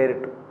എന്നങ്ങ്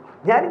പേരിട്ടു.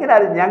 ഞാനിങ്ങനെ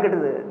ഞാൻ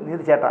കേട്ടത്,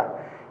 നീതി ചേട്ടാ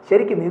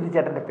ശരിക്കും നീതി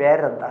ചേട്ടൻ്റെ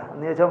പേരെന്താ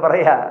എന്ന് ചോദിച്ചാൽ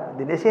പറയാ,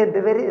 ദിനേശ്,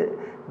 എൻ്റെ പേര്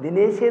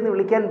ദിനേശ് എന്ന്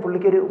വിളിക്കാൻ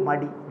പുള്ളിക്കൊരു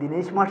മടി.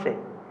 ദിനേശ് മാഷേ,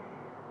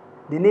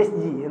 ദിനേശ്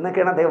ജി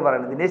എന്നൊക്കെയാണ് അദ്ദേഹം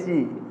പറയുന്നത്. ദിനേശ് ജി.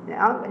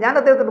 ഞാൻ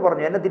അദ്ദേഹത്തിന്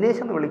പറഞ്ഞു എന്നെ ദിനേശ്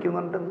എന്ന്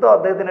വിളിക്കുന്നുണ്ട്. എന്തോ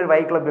അദ്ദേഹത്തിന് ഒരു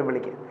വൈ ക്ലബ്ബിൽ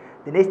വിളിക്കുക.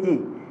 ദിനേശ് ജി,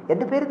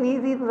 എൻ്റെ പേര്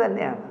നീതി എന്ന്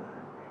തന്നെയാണ്.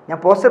 ഞാൻ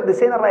പോസ്റ്റർ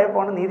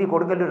ഡിസൈനറായപ്പോഴാണ് നീതി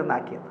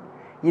കൊടുങ്ങല്ലൂരെന്നാക്കിയത്.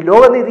 ഈ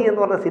ലോകനീതി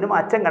എന്ന് പറഞ്ഞ സിനിമ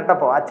അച്ഛൻ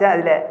കണ്ടപ്പോൾ അച്ഛൻ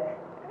അതിലെ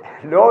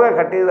ലോക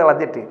കട്ട് ചെയ്ത്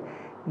കളഞ്ഞിട്ട്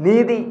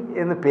നീതി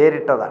എന്ന്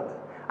പേരിട്ടതാണ്.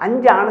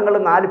 5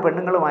 ആണുങ്ങളും 4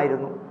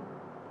 പെണ്ണുങ്ങളുമായിരുന്നു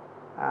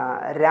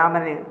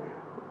രാമന്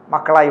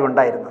മക്കളായി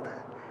ഉണ്ടായിരുന്നത്.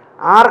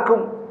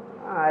 ആർക്കും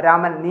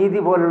രാമൻ നീതി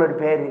പോലുള്ളൊരു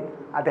പേര്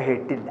അദ്ദേഹം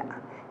ഇട്ടില്ല.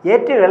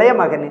 ഏറ്റവും ഇളയ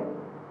മകന്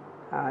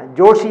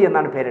ജോഷി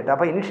എന്നാണ് പേരിട്ടത്.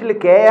 അപ്പോൾ ഇനിഷ്യലി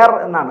KR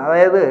എന്നാണ്,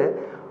 അതായത്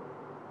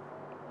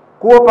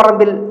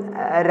കൂവപ്പറമ്പിൽ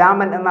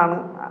രാമൻ എന്നാണ്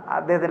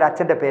അദ്ദേഹത്തിൻ്റെ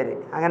അച്ഛൻ്റെ പേര്.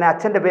 അങ്ങനെ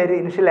അച്ഛൻ്റെ പേര്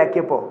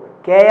ഇനിഷ്യലാക്കിയപ്പോൾ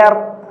KR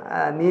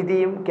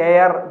നീതിയും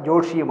KR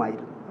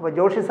ജോഷിയുമായിരുന്നു. അപ്പോൾ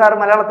ജോഷി സാർ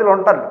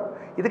മലയാളത്തിലുണ്ടല്ലോ,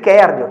 ഇത്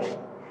KR ജോഷി.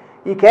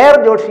 ഈ KR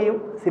ജോഷിയും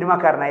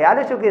സിനിമാക്കാരനായി.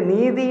 ആലോചിച്ച് നോക്കിയ,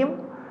 നീതിയും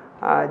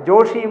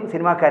ജോഷിയും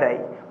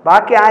സിനിമാക്കാരായി.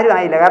 ബാക്കി ആരും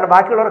ആയില്ല. കാരണം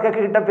ബാക്കിയുള്ളവർക്കൊക്കെ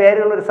കിട്ടുന്ന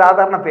പേരുകൾ ഒരു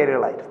സാധാരണ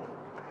പേരുകളായിരുന്നു.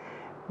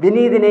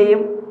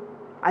 വിനീതിനെയും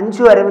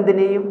അഞ്ജു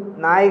അരവിന്ദിനെയും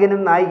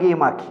നായകനും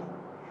നായികയുമാക്കി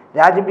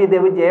രാജം ബി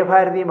ദേവും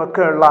ജയഭാരതിയും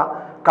ഒക്കെയുള്ള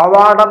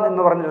കവാടം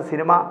എന്ന് പറഞ്ഞൊരു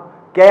സിനിമ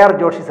KR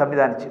ജോഷി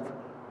സംവിധാനം ചെയ്തു.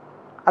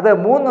 അത്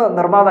 3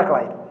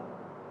 നിർമ്മാതാക്കളായിരുന്നു,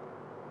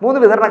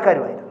 3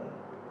 വിതരണക്കാരുമായിരുന്നു.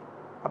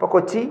 അപ്പോൾ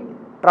കൊച്ചി,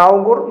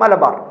 ട്രാവൻകൂർ,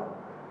 മലബാർ.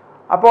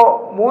 അപ്പോൾ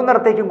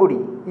 3 കൂടി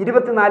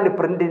 24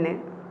 പ്രിൻറ്റിന്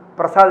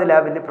പ്രസാദ്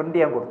ലാബിൽ പ്രിൻ്റ്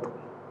ചെയ്യാൻ കൊടുത്തു.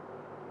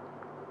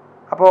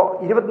 അപ്പോൾ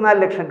 24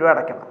 ലക്ഷം രൂപ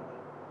അടയ്ക്കണം.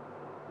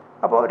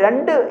 അപ്പോൾ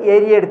 2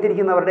 ഏരിയ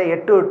എടുത്തിരിക്കുന്നവരുടെ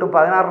 8 8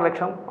 16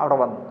 ലക്ഷം അവിടെ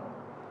വന്നു.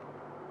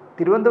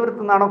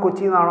 തിരുവനന്തപുരത്തു നിന്നാണോ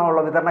കൊച്ചിയിൽ നിന്നാണോ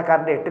ഉള്ള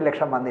വിതരണക്കാരൻ്റെ 8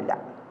 ലക്ഷം വന്നില്ല.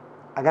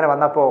 അങ്ങനെ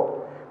വന്നപ്പോൾ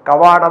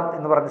കവാടം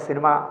എന്ന് പറഞ്ഞ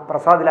സിനിമ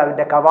പ്രസാദ്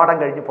ലാബിൻ്റെ കവാടം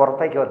കഴിഞ്ഞ്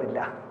പുറത്തേക്ക് വന്നില്ല.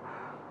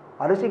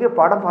 ആലോചിക്കുക,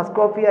 പടം ഫസ്റ്റ്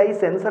കോപ്പിയായി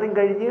സെൻസറിങ്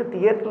കഴിഞ്ഞ്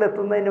തിയേറ്ററിൽ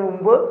എത്തുന്നതിന്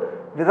മുമ്പ്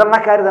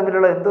വിതരണക്കാർ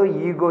തമ്മിലുള്ള എന്തോ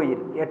ഈഗോയിൽ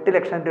 8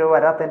 ലക്ഷം രൂപ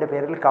വരാത്തതിൻ്റെ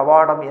പേരിൽ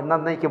കവാടം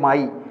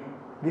എന്നേക്കുമായി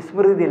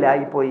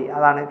വിസ്മൃതിയിലായിപ്പോയി.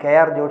 അതാണ്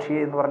KR ജോഷി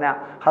എന്ന് പറഞ്ഞ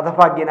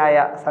ഹതഭാഗ്യനായ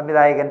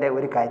സംവിധായകൻ്റെ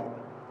ഒരു കാര്യം.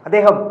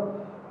 അദ്ദേഹം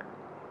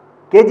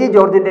KG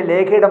ജോർജിൻ്റെ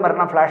ലേഖയുടെ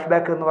മരണം ഫ്ലാഷ്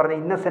ബാക്ക് എന്ന് പറഞ്ഞ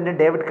ഇന്നസെൻറ്റും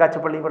ഡേവിഡ്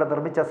കാച്ചപ്പള്ളിയും കൂടെ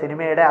നിർമ്മിച്ച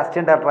സിനിമയുടെ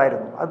അസിസ്റ്റൻ്റ്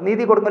ഡയറക്ടറായിരുന്നു. അത്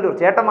നീതി കൊടുങ്ങല്ലൂർ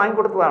ചേട്ടൻ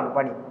വാങ്ങിക്കൊടുത്തതാണ്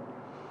പണി.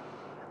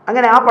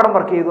 അങ്ങനെ ആ പടം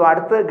വർക്ക് ചെയ്തു.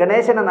 അടുത്ത്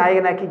ഗണേശനെ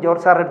നായകനാക്കി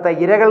ജോർജ് സാർ എടുത്ത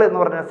ഇരകൾ എന്ന്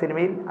പറഞ്ഞ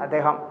സിനിമയിൽ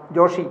അദ്ദേഹം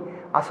ജോഷി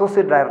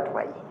അസോസിയേറ്റ്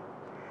ഡയറക്ടറായി.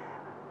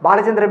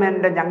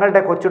 ബാലചന്ദ്രമേനൻ്റെ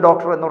ഞങ്ങളുടെ കൊച്ചു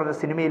ഡോക്ടർ എന്ന് പറഞ്ഞ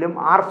സിനിമയിലും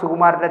R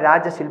സുകുമാരൻ്റെ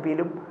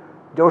രാജശില്പിയിലും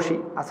ജോഷി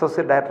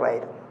അസോസിയേറ്റ്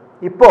ഡയറക്ടറായിരുന്നു.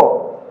 ഇപ്പോൾ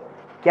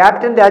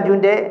ക്യാപ്റ്റൻ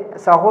രാജുവിൻ്റെ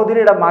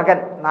സഹോദരിയുടെ മകൻ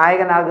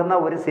നായകനാകുന്ന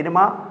ഒരു സിനിമ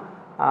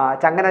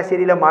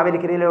ചങ്ങനാശ്ശേരിയിലോ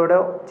മാവേലിക്കരയിലോ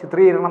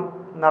ചിത്രീകരണം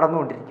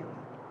നടന്നുകൊണ്ടിരിക്കുന്നു.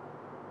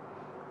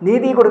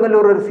 നീതി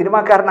കൊടുങ്ങല്ലൂർ ഒരു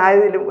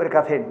സിനിമാക്കാരനായതിലും ഒരു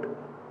കഥയുണ്ട്.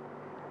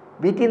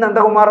 VT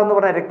നന്ദകുമാർ എന്ന്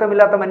പറഞ്ഞ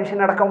രക്തമില്ലാത്ത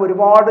മനുഷ്യനടക്കം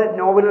ഒരുപാട്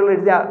നോവലുകൾ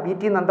എഴുതിയ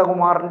VT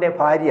നന്ദകുമാറിൻ്റെ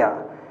ഭാര്യ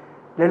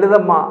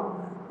ലളിതമ്മ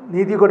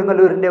നീതി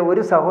കൊടുങ്ങല്ലൂരിൻ്റെ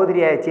ഒരു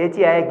സഹോദരിയായ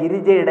ചേച്ചിയായ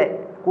ഗിരിജയുടെ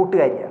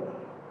കൂട്ടുകാരിയാണ്.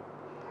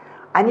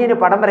 അനിയന്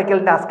പടം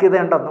വരയ്ക്കലിൻ്റെ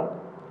അസ്കിതയുണ്ടെന്നും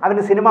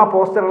അവന് സിനിമാ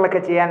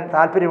പോസ്റ്ററുകളൊക്കെ ചെയ്യാൻ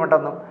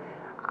താല്പര്യമുണ്ടെന്നും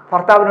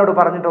ഭർത്താവിനോട്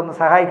പറഞ്ഞിട്ടൊന്ന്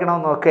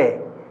സഹായിക്കണമെന്നൊക്കെ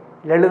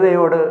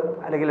ലളിതയോട്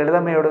അല്ലെങ്കിൽ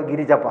ലളിതമ്മയോട്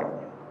ഗിരിജ പറഞ്ഞു.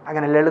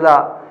 അങ്ങനെ ലളിത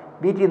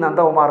VT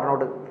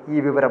നന്ദകുമാറിനോട് ഈ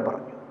വിവരം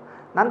പറഞ്ഞു.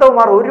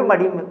 നന്ദകുമാർ ഒരു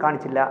മടിയും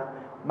കാണിച്ചില്ല.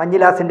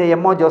 മഞ്ജിലാസിൻ്റെ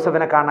MO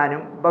ജോസഫിനെ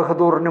കാണാനും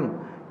ബഹദൂറിനും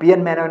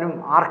PN മേനോനും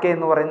RK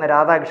എന്ന് പറയുന്ന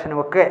രാധാകൃഷ്ണനും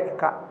ഒക്കെ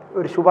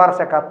ഒരു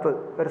ശുപാർശ കത്ത്,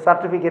 ഒരു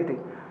സർട്ടിഫിക്കറ്റ്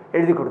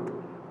എഴുതി കൊടുത്തു.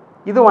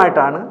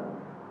 ഇതുമായിട്ടാണ്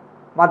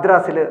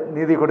മദ്രാസിൽ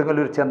നീതി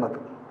കൊടുങ്ങല്ലൂർ ചെന്നത്.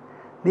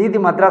 നീതി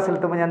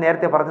മദ്രാസിലെത്തുമ്പോൾ ഞാൻ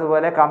നേരത്തെ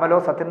പറഞ്ഞതുപോലെ കമലോ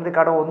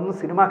സത്യനന്ദിക്കാടോ ഒന്നും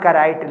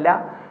സിനിമാക്കാരായിട്ടില്ല.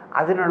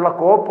 അതിനുള്ള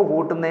കോപ്പ്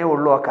കൂട്ടുന്നേ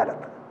ഉള്ളൂ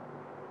അക്കാലത്ത്.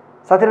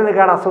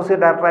 സത്യനന്ദിക്കാട്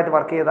അസോസിയേറ്റ് ഡയറക്ടറായിട്ട്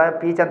വർക്ക് ചെയ്ത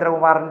P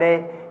ചന്ദ്രകുമാറിൻ്റെ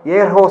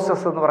എയർ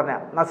ഹോസ്റ്റസ് എന്ന് പറഞ്ഞ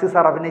നസീർ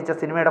സാർ അഭിനയിച്ച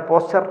സിനിമയുടെ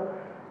പോസ്റ്റർ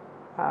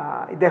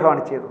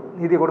ഇദ്ദേഹമാണ് ചെയ്തത്,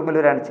 നീതി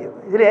കൊടുങ്ങല്ലൂരാണ് ചെയ്തത്.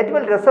 ഇതിൽ ഏറ്റവും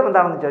വലിയ രസം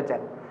എന്താണെന്ന്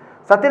ചോദിച്ചാൽ,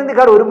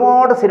 സത്യനന്ദിക്കാട്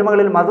ഒരുപാട്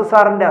സിനിമകളിൽ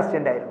മധുസാറിൻ്റെ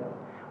അസിസ്റ്റൻ്റായിരുന്നു.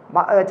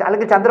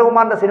 അല്ലെങ്കിൽ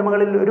ചന്ദ്രകുമാറിൻ്റെ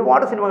സിനിമകളിൽ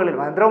ഒരുപാട് സിനിമകളിൽ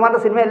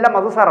ചന്ദ്രകുമാറിൻ്റെ സിനിമയെല്ലാം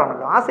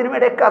മധുസാറാണല്ലോ. ആ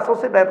സിനിമയുടെയൊക്കെ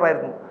അസോസിയേറ്റ്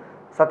ഡയറക്ടറായിരുന്നു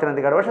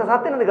സത്യനന്ദിക്കാട്. പക്ഷേ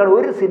സത്യനന്ദിക്കാട്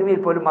ഒരു സിനിമയിൽ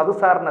പോലും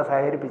മധുസാറിനെ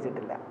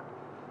സഹകരിപ്പിച്ചിട്ടില്ല.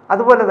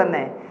 അതുപോലെ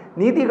തന്നെ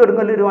നീതി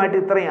കൊടുങ്ങല്ലൂരുമായിട്ട്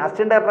ഇത്രയും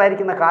അസിസ്റ്റൻ്റ്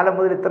ഡയറക്ടറായിരിക്കുന്ന കാലം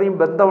മുതൽ ഇത്രയും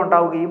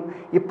ബന്ധമുണ്ടാവുകയും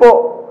ഇപ്പോൾ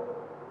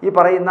ഈ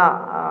പറയുന്ന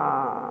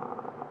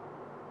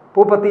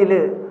പൂപ്പത്തിയിൽ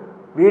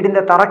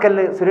വീടിൻ്റെ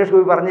തറക്കല്ല് സുരേഷ്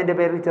ഗോപി പറഞ്ഞതിൻ്റെ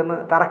പേരിൽ ചെന്ന്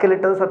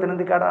തറക്കല്ലിട്ടത്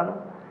സത്യനന്ദിക്കാടാണ്.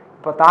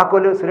 ഇപ്പോൾ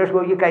താക്കോല് സുരേഷ്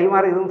ഗോപിക്ക്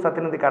കൈമാറിയതും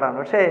സത്യനന്ദിക്കാടാണ്.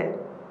 പക്ഷേ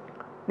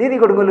നീതി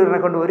കൊടുങ്ങല്ലൂരിനെ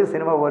കൊണ്ട് ഒരു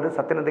സിനിമ പോലും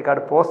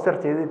സത്യനന്ദിക്കാട് പോസ്റ്റർ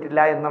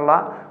ചെയ്തിട്ടില്ല എന്നുള്ള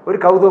ഒരു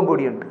കൗതുകം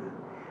കൂടിയുണ്ട്.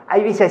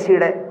 IV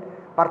ശശിയുടെ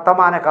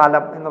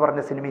വർത്തമാനകാലം എന്ന്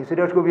പറഞ്ഞ സിനിമയും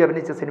സുരേഷ് ഗോപി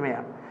അഭിനയിച്ച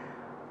സിനിമയാണ്.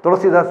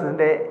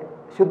 തുളസിദാസിൻ്റെ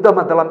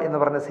ശുദ്ധമദ്ദളം എന്ന്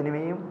പറഞ്ഞ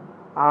സിനിമയും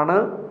ആണ്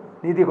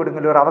നീതി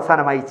കൊടുങ്ങല്ലൂർ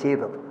അവസാനമായി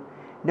ചെയ്തത്.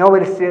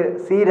 നോവലിസ്റ്റ്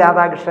C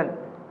രാധാകൃഷ്ണൻ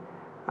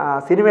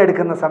സിനിമ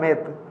എടുക്കുന്ന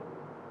സമയത്ത്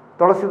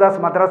തുളസിദാസ്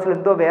മദ്രാസിൽ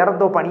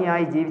വേറെന്തോ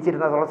പണിയായി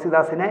ജീവിച്ചിരുന്ന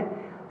തുളസിദാസിനെ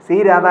C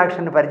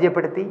രാധാകൃഷ്ണന്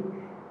പരിചയപ്പെടുത്തി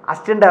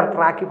അസിസ്റ്റൻ്റ്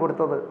ഡയറക്ടറാക്കി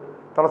കൊടുത്തത്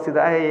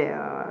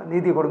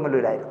നീതി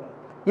കൊടുങ്ങല്ലൂരായിരുന്നു.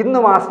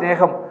 ഇന്നും ആ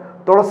സ്നേഹം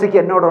തുളസിക്ക്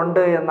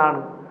എന്നോടുണ്ട്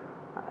എന്നാണ്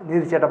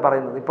നീതി ചേട്ടൻ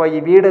പറയുന്നത്. ഇപ്പോൾ ഈ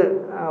വീട്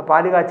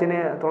പാലുകാച്ചിന്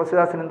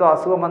തുളസിദാസിന് എന്തോ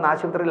അസുഖം വന്ന്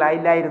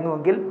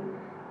ആശുപത്രിയിലായില്ലായിരുന്നുവെങ്കിൽ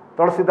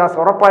തുളസിദാസ്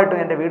ഉറപ്പായിട്ടും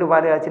എൻ്റെ വീട്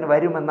പാലുകാച്ചിന്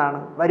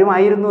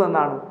വരുമായിരുന്നു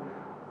എന്നാണ്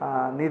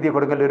നീതി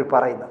കൊടുങ്ങല്ലൂർ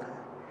പറയുന്നത്.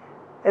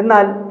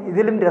 എന്നാൽ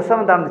ഇതിലും രസം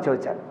എന്താണെന്ന്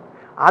ചോദിച്ചാൽ,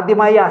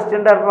 ആദ്യമായി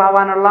അസിസ്റ്റൻ്റ് ഡയറക്ടർ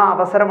ആവാനുള്ള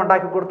അവസരം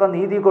ഉണ്ടാക്കി കൊടുത്ത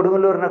നീതി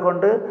കൊടുങ്ങല്ലൂരിനെ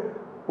കൊണ്ട്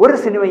ഒരു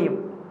സിനിമയും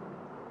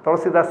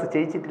തുളസിദാസ്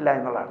ചെയ്യിച്ചിട്ടില്ല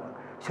എന്നുള്ളതാണ്.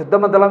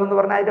 ശുദ്ധമദ്ദളം എന്ന്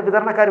പറഞ്ഞാൽ അതിൻ്റെ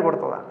വിതരണക്കാർ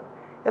കൊടുത്തതാണ്.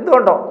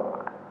 എന്തുകൊണ്ടോ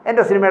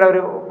എൻ്റെ സിനിമയുടെ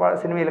ഒരു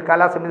സിനിമയിൽ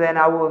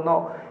കലാസംവിധായകനാവുമെന്നോ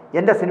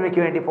എൻ്റെ സിനിമയ്ക്ക്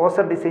വേണ്ടി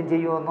പോസ്റ്റർ ഡിസൈൻ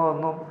ചെയ്യുമെന്നോ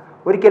ഒന്നും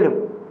ഒരിക്കലും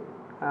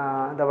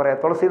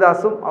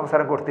തുളസിദാസും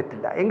അവസരം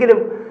കൊടുത്തിട്ടില്ല. എങ്കിലും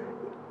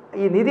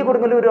ഈ നീതി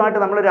കൊടുങ്ങല്ലൂരുമായിട്ട്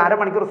നമ്മളൊരു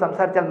അരമണിക്കൂർ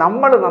സംസാരിച്ചാൽ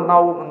നമ്മൾ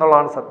നന്നാവും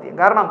എന്നുള്ളതാണ് സത്യം.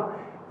 കാരണം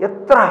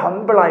എത്ര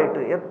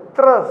ഹമ്പിളായിട്ട്,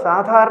 എത്ര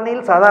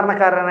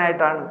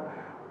സാധാരണക്കാരനായിട്ടാണ്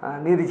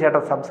നീതി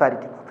ചേട്ടൻ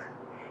സംസാരിക്കുന്നത്.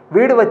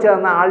 വീട് വെച്ച്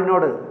തന്ന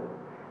ആളിനോട്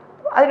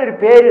അതിനൊരു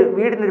പേര്,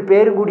 വീടിനൊരു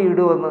പേരും കൂടി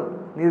ഇടുമെന്ന്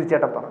നീതി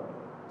ചേട്ടൻ പറഞ്ഞു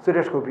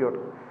സുരേഷ് ഗോപിയോട്.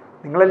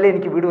 നിങ്ങളല്ലേ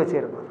എനിക്ക് വീട് വെച്ച്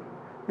തരുന്നത്,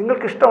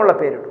 നിങ്ങൾക്കിഷ്ടമുള്ള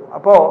പേരിടും.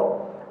 അപ്പോൾ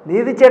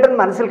നീതി ചേട്ടൻ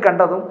മനസ്സിൽ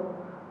കണ്ടതും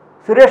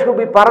സുരേഷ്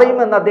ഗോപി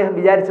പറയുമെന്ന് അദ്ദേഹം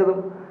വിചാരിച്ചതും,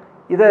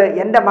 ഇത്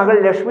എൻ്റെ മകൾ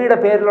ലക്ഷ്മിയുടെ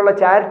പേരിലുള്ള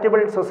ചാരിറ്റബിൾ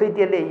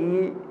സൊസൈറ്റി അല്ലേ ഈ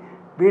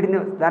വീടിന്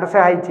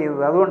ധനസഹായം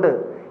ചെയ്തത്, അതുകൊണ്ട്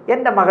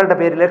എൻ്റെ മകളുടെ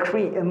പേര്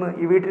ലക്ഷ്മി എന്ന്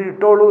ഈ വീട്ടിൽ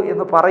ഇട്ടോളൂ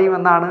എന്ന്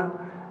പറയുമെന്നാണ്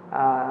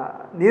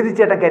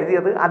നീതിച്ചേട്ടൻ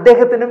കരുതിയത്.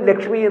 അദ്ദേഹത്തിനും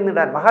ലക്ഷ്മി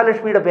എന്നിടാൻ,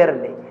 മഹാലക്ഷ്മിയുടെ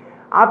പേരല്ലേ,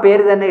 ആ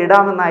പേര് തന്നെ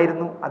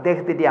ഇടാമെന്നായിരുന്നു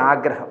അദ്ദേഹത്തിൻ്റെ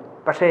ആഗ്രഹം.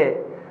 പക്ഷേ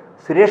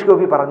സുരേഷ്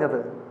ഗോപി പറഞ്ഞത്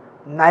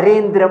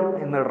നരേന്ദ്രം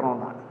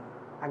എന്നിടണമെന്നാണ്.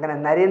 അങ്ങനെ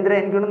നരേന്ദ്ര,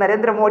 എനിക്കൊന്ന്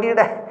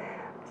നരേന്ദ്രമോദിയുടെ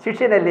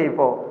ശിഷ്യനല്ലേ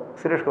ഇപ്പോൾ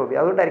സുരേഷ് ഗോപി,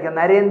 അതുകൊണ്ടായിരിക്കും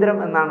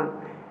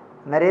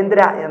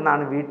നരേന്ദ്ര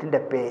എന്നാണ് വീട്ടിൻ്റെ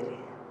പേര്.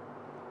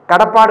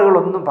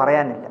 കടപ്പാടുകളൊന്നും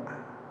പറയാനില്ല.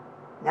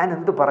 ഞാൻ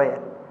എന്തു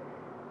പറയാൻ?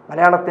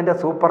 മലയാളത്തിൻ്റെ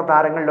സൂപ്പർ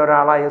താരങ്ങളിൽ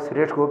ഒരാളായ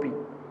സുരേഷ് ഗോപി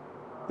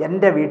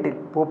എൻ്റെ വീട്ടിൽ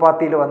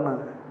പൂപ്പത്തിയിൽ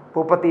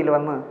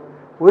വന്ന്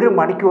 1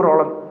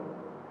 മണിക്കൂറോളം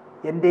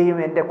എൻ്റെയും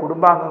എൻ്റെ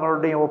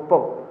കുടുംബാംഗങ്ങളുടെയും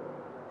ഒപ്പം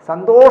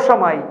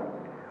സന്തോഷമായി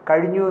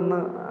കഴിഞ്ഞു എന്ന്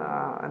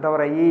എന്താ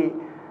പറയുക, ഈ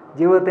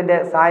ജീവിതത്തിൻ്റെ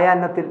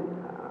സായാഹ്നത്തിൽ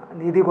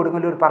നീതി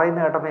കൊടുങ്ങല്ലൂർ പറയുന്ന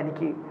കേട്ടപ്പോൾ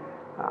എനിക്ക്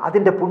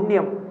അതിൻ്റെ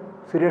പുണ്യം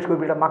സുരേഷ്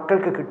ഗോപിയുടെ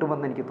മക്കൾക്ക്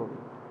കിട്ടുമെന്ന് എനിക്ക്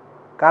തോന്നുന്നു.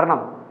 കാരണം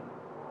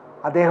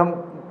അദ്ദേഹം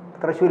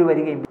തൃശ്ശൂർ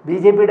വരികയും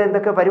BJPയുടെ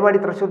എന്തൊക്കെ പരിപാടി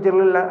തൃശ്ശൂർ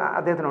ജില്ലയിൽ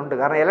അദ്ദേഹത്തിനുണ്ട്.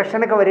 കാരണം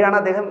ഇലക്ഷനൊക്കെ വരികയാണ്,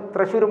 അദ്ദേഹം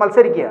തൃശ്ശൂർ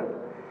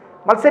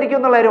മത്സരിക്കും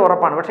എന്നുള്ള കാര്യം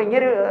ഉറപ്പാണ്. പക്ഷേ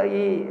ഇങ്ങനെ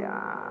ഈ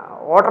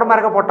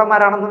വോട്ടർമാരൊക്കെ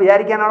പൊട്ടന്മാരാണെന്ന്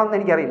വിചാരിക്കാനാണെന്ന്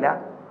എനിക്കറിയില്ല.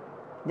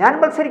 ഞാൻ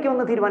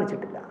മത്സരിക്കുമെന്ന്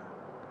തീരുമാനിച്ചിട്ടില്ല.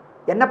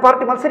 എന്നെ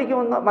പാർട്ടി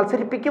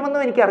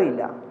മത്സരിപ്പിക്കുമെന്നും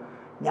എനിക്കറിയില്ല.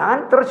 ഞാൻ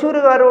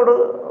തൃശ്ശൂരുകാരോട്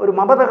ഒരു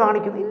മമത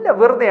കാണിക്കുന്നു ഇല്ല,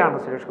 വെറുതെയാണ്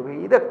സുരേഷ് ഗോപി.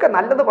 ഇതൊക്കെ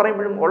നല്ലത്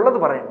പറയുമ്പോഴും ഉള്ളത്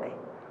പറയണ്ടേ.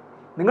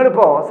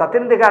 നിങ്ങളിപ്പോൾ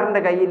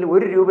സത്യനന്ദിക്കാരൻ്റെ കയ്യിൽ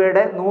 1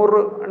 രൂപയുടെ 100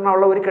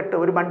 എണ്ണമുള്ള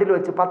ഒരു ബണ്ടിൽ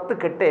വെച്ച് 10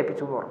 കെട്ട്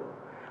ഏൽപ്പിച്ചു എന്ന് പറഞ്ഞു.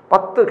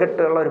 10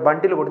 കെട്ടുള്ള ഒരു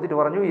ബണ്ടിൽ കൊടുത്തിട്ട്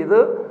പറഞ്ഞു ഇത്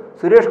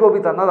സുരേഷ്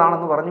ഗോപി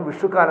തന്നതാണെന്ന് പറഞ്ഞു,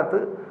 വിഷുക്കാലത്ത്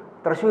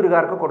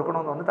തൃശ്ശൂരുകാർക്ക്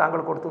കൊടുക്കണമെന്ന് പറഞ്ഞ് താങ്കൾ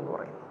കൊടുത്തു എന്ന്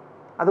പറയുന്നു.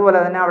 അതുപോലെ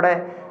തന്നെ അവിടെ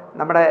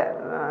നമ്മുടെ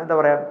എന്താ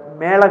പറയുക,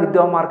 മേള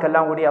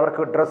വിദ്വാന്മാർക്കെല്ലാം കൂടി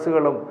അവർക്ക്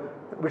ഡ്രസ്സുകളും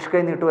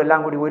വിഷുക്കൈ നീട്ടും എല്ലാം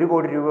കൂടി 1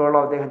 കോടി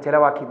രൂപയോളം അദ്ദേഹം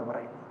ചിലവാക്കി എന്ന്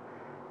പറയുന്നു.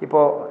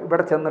 ഇപ്പോൾ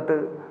ഇവിടെ ചെന്നിട്ട്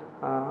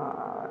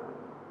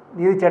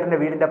നീതിച്ചേട്ടൻ്റെ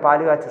വീടിൻ്റെ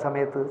പാല് കാച്ച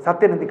സമയത്ത്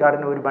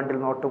സത്യനന്ദിക്കാടിന് 1 ബണ്ടിൽ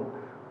നോട്ടും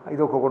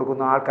ഇതൊക്കെ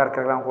കൊടുക്കുന്നു,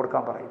 ആൾക്കാർക്കെല്ലാം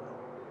കൊടുക്കാൻ പറയുന്നു.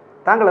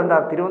 താങ്കൾ എന്താ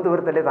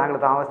തിരുവനന്തപുരത്തല്ലേ താങ്കൾ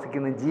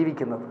താമസിക്കുന്നത്,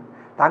 ജീവിക്കുന്നത്?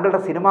 താങ്കളുടെ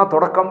സിനിമ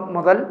തുടക്കം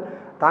മുതൽ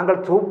താങ്കൾ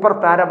സൂപ്പർ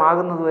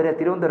താരമാകുന്നതുവരെ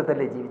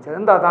തിരുവനന്തപുരത്തല്ലേ ജീവിച്ചത്?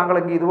 എന്താ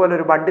താങ്കളെങ്കിൽ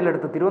ഇതുപോലൊരു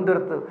ബണ്ടിലെടുത്ത്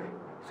തിരുവനന്തപുരത്ത്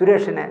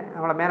സുരേഷിനെ,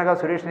 നമ്മളെ മേനക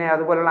സുരേഷിനെ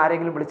അതുപോലുള്ള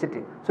ആരെങ്കിലും വിളിച്ചിട്ട്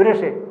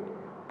സുരേഷേ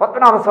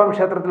പത്മനാഭസ്വാമി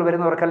ക്ഷേത്രത്തിൽ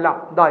വരുന്നവർക്കെല്ലാം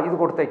ഇതാ ഇത്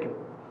കൊടുത്തേക്കും,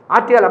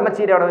 ആറ്റിയാൽ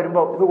അമ്മച്ചീരെ അവിടെ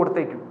വരുമ്പോൾ ഇത്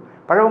കൊടുത്തേക്കും,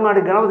 പഴവങ്ങാട്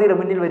ഗണപതിയുടെ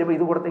മുന്നിൽ വരുമ്പോൾ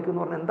ഇത് കൊടുത്തേക്കും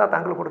എന്ന് പറഞ്ഞാൽ എന്താ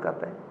താങ്കൾ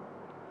കൊടുക്കാത്തത്?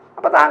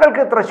 അപ്പോൾ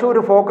താങ്കൾക്ക് തൃശ്ശൂർ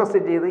ഫോക്കസ്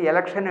ചെയ്ത്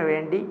ഇലക്ഷന്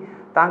വേണ്ടി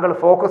താങ്കൾ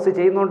ഫോക്കസ്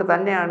ചെയ്യുന്നതുകൊണ്ട്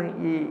തന്നെയാണ്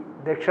ഈ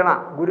ദക്ഷിണ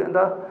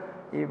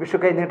ഈ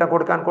വിഷുക്കൈ നീട്ടം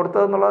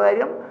കൊടുത്തതെന്നുള്ള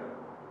കാര്യം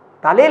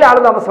തലയിൽ ആൾ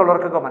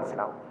താമസമുള്ളവർക്കൊക്കെ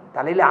മനസ്സിലാവും.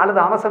 തലയിൽ ആൾ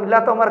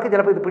താമസമില്ലാത്തവന്മാർക്ക്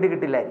ചിലപ്പോൾ ഇത്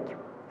പിടികിട്ടില്ലായിരിക്കും.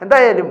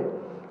 എന്തായാലും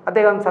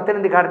അദ്ദേഹം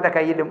സത്യനന്ദിക്കാടിൻ്റെ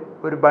കയ്യിലും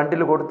ഒരു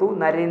ബണ്ടിൽ കൊടുത്തു.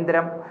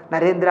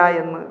 നരേന്ദ്ര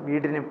എന്ന്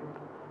വീടിന്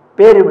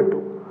പേര് വിട്ടു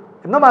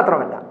എന്ന്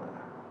മാത്രമല്ല,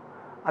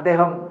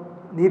 അദ്ദേഹം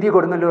നീതി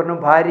കൊടുങ്ങല്ലൂരിനും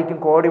ഭാര്യയ്ക്കും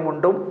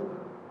കോടിമുണ്ടും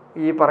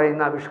ഈ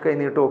പറയുന്ന വിഷുക്കൈ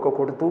നീട്ടുമൊക്കെ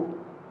കൊടുത്തു.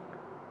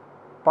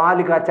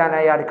 പാല്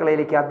കാച്ചാനായി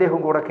അടുക്കളയിലേക്ക് അദ്ദേഹം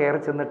കൂടെ കയറി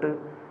ചെന്നിട്ട്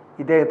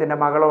ഇദ്ദേഹത്തിൻ്റെ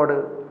മകളോട്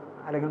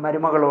അല്ലെങ്കിൽ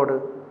മരുമകളോട്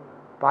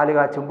പാല്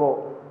കാച്ചുമ്പോൾ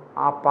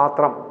ആ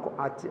പാത്രം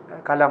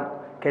കലം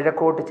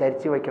കിഴക്കോട്ട്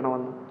ചരിച്ച്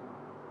വയ്ക്കണമെന്നും,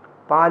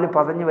 പാല്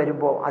പതഞ്ഞ്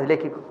വരുമ്പോൾ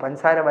അതിലേക്ക്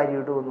പഞ്ചസാര വാരി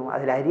ഇടുമെന്നും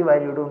അതിൽ അരി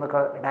വാരി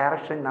ഇടുമെന്നൊക്കെ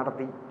ഡയറക്ഷൻ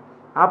നടത്തി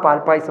ആ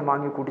പാൽപ്പായസം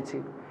വാങ്ങി കുടിച്ച്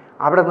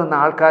അവിടെ നിന്ന്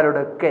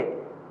ആൾക്കാരോടൊക്കെ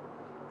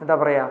എന്താ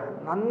പറയുക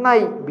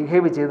നന്നായി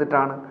ബിഹേവ്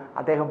ചെയ്തിട്ടാണ്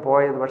അദ്ദേഹം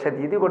പോയത്. പക്ഷേ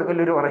നീതി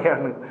കൊടുക്കല്ലൂർ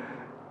പറയാണ്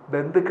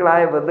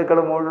ബന്ധുക്കൾ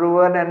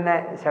മുഴുവൻ എന്നെ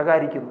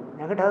ശകാരിക്കുന്നു.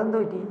 ഞങ്ങളുടെ അതെന്ത്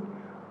പറ്റി?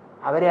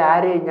 അവരെ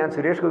ആരെയും ഞാൻ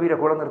സുരേഷ് ഗോപിയുടെ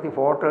കൂടെ നിർത്തി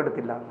ഫോട്ടോ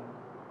എടുത്തില്ല.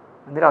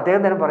 എന്നിട്ട്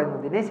അദ്ദേഹം തന്നെ പറയുന്നു,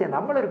 ദിനേശേ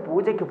നമ്മളൊരു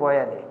പൂജയ്ക്ക്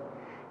പോയാലേ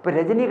ഇപ്പോൾ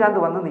രജനീകാന്ത്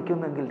വന്ന്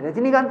നിൽക്കുന്നെങ്കിൽ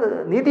രജനീകാന്ത്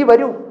നീതി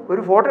വരൂ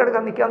ഒരു ഫോട്ടോ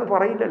എടുക്കാൻ നിൽക്കാമെന്ന്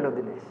പറയില്ലല്ലോ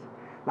ദിനേശ്,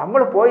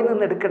 നമ്മൾ പോയി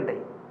നിന്ന് എടുക്കണ്ടേ.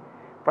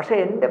 പക്ഷേ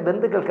എൻ്റെ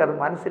ബന്ധുക്കൾക്ക് അത്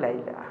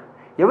മനസ്സിലായില്ല.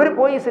 ഇവർ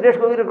പോയി സുരേഷ്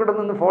ഗോപിയുടെ കൂടെ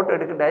നിന്ന് ഫോട്ടോ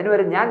എടുക്കണ്ടേ,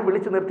 അതിനുവരെ ഞാൻ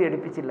വിളിച്ച് നിർത്തി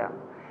എടുപ്പിച്ചില്ല.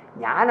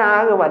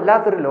 ഞാനാകെ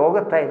വല്ലാത്തൊരു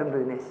ലോകത്തായിരുന്നു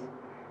ദിനേശ്.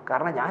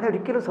 കാരണം ഞാൻ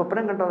ഒരിക്കലും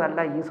സ്വപ്നം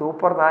കണ്ടതല്ല ഈ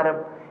സൂപ്പർ താരം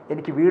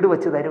എനിക്ക് വീട്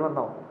വെച്ച്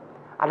തരുമെന്നോ,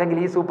 അല്ലെങ്കിൽ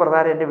ഈ സൂപ്പർ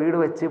താരം എൻ്റെ വീട്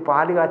വെച്ച്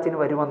പാല് കാച്ചിന്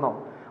വരുമെന്നോ,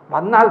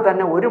 വന്നാൽ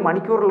തന്നെ 1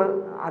 മണിക്കൂറിൽ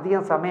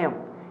അധികം സമയം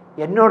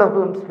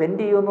എന്നോടൊപ്പം സ്പെൻഡ്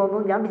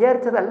ചെയ്യുമെന്നൊന്നും ഞാൻ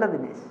വിചാരിച്ചതല്ല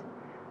ദിനേശ്.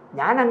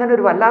 ഞാൻ അങ്ങനെ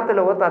ഒരു വല്ലാത്ത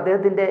ലോകത്ത്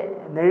അദ്ദേഹത്തിൻ്റെ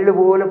നെഴല്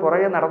പോലെ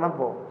പുറകെ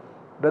നടന്നപ്പോൾ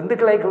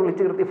ബന്ധുക്കളെയൊക്കെ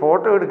വിളിച്ച് നിർത്തി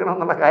ഫോട്ടോ എടുക്കണം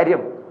എന്നുള്ള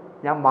കാര്യം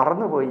ഞാൻ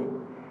മറന്നുപോയി.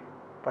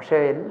 പക്ഷേ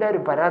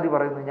എല്ലാവരും പരാതി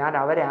പറയുന്നു ഞാൻ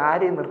അവരെ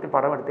ആരെയും നിർത്തി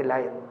പടമെടുത്തില്ല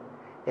എന്ന്.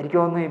 എനിക്ക്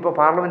തോന്നുന്നു ഇപ്പോൾ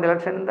പാർലമെൻറ്റ്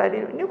ഇലക്ഷൻ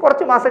എന്തായാലും ഇനി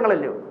കുറച്ച്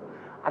മാസങ്ങളല്ലോ.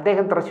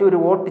 അദ്ദേഹം തൃശ്ശൂർ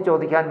വോട്ട്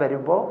ചോദിക്കാൻ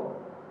വരുമ്പോൾ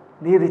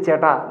നീതി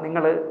ചേട്ടാ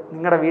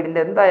നിങ്ങളുടെ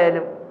വീടിൻ്റെ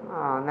എന്തായാലും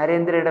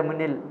നരേന്ദ്രയുടെ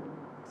മുന്നിൽ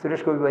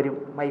സുരേഷ് ഗോപി വരും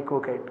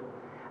മൈക്കൊക്കെ ആയിട്ട്.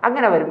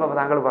 അങ്ങനെ വരുമ്പോൾ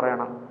താങ്കൾ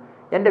പറയണം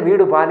എൻ്റെ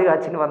വീട്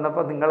പാലുകാച്ചിന്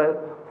വന്നപ്പോൾ നിങ്ങൾ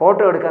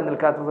ഫോട്ടോ എടുക്കാൻ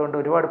നിൽക്കാത്തത് കൊണ്ട്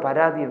ഒരുപാട്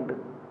പരാതിയുണ്ട്.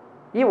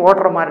 ഈ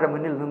വോട്ടർമാരുടെ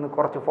മുന്നിൽ നിന്ന്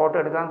കുറച്ച് ഫോട്ടോ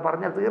എടുക്കാമെന്ന്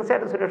പറഞ്ഞാൽ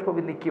തീർച്ചയായിട്ടും സുരേഷ്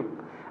ഗോപി നിൽക്കും.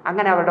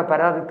 അങ്ങനെ അവരുടെ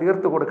പരാതി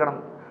തീർത്തു കൊടുക്കണം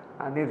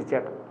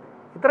നീതിച്ചേട്ടൻ.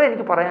 ഇത്ര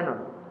എനിക്ക്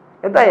പറയാനുള്ളൂ.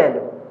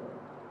 എന്തായാലും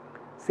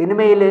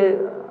സിനിമയിൽ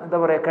എന്താ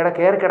പറയുക,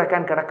 കയറി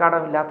കിടക്കാൻ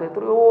കിടക്കാടമില്ലാത്ത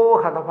എത്രയോ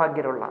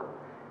ഹതഭാഗ്യരുള്ള,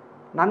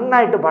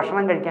 നന്നായിട്ട്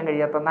ഭക്ഷണം കഴിക്കാൻ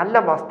കഴിയാത്ത, നല്ല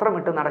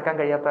വസ്ത്രമിട്ട് നടക്കാൻ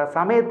കഴിയാത്ത,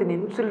 സമയത്തിന്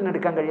ഇൻസുലിൻ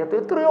എടുക്കാൻ കഴിയാത്ത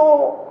എത്രയോ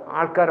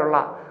ആൾക്കാരുള്ള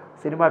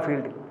സിനിമാ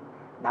ഫീൽഡിൽ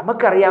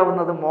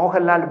നമുക്കറിയാവുന്നത്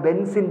മോഹൻലാൽ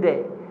ബെൻസിൻ്റെ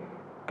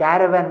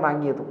കാരവാൻ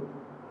വാങ്ങിയതും,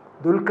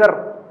 ദുൽഖർ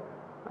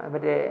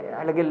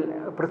അല്ലെങ്കിൽ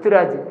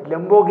പൃഥ്വിരാജ്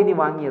ലംബോഗിനി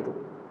വാങ്ങിയതും,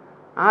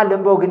 ആ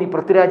ലംബോഗിനി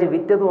പൃഥ്വിരാജ്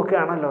വിറ്റതുമൊക്കെ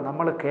ആണല്ലോ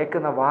നമ്മൾ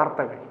കേൾക്കുന്ന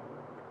വാർത്തകൾ.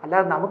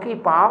 അല്ലാതെ നമുക്ക് ഈ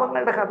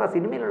പാവങ്ങളുടെ കഥ,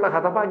 സിനിമയിലുള്ള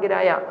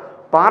ഹതഭാഗ്യരായ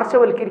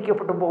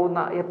പാർശ്വവൽക്കരിക്കപ്പെട്ടു പോകുന്ന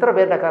എത്ര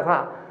പേരുടെ കഥ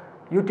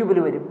യൂട്യൂബിൽ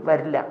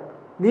വരില്ല.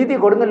 നീതി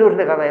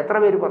കൊടുങ്ങല്ലൂരിൻ്റെ കഥ എത്ര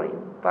പേര്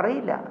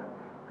പറയില്ല.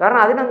 കാരണം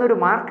അതിനൊന്നൊരു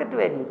മാർക്കറ്റ്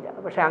വാല്യൂ ഇല്ല.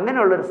 പക്ഷേ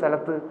അങ്ങനെയുള്ളൊരു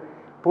സ്ഥലത്ത്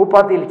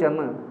പൂപ്പത്തിയിൽ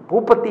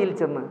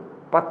ചെന്ന്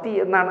പത്തി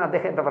എന്നാണ്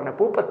അദ്ദേഹം എന്താ പറഞ്ഞത്,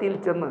 പൂപ്പത്തിയിൽ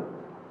ചെന്ന്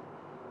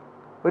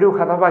ഒരു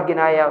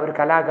ഹതഭാഗ്യനായ ഒരു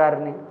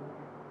കലാകാരന്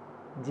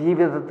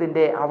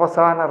ജീവിതത്തിൻ്റെ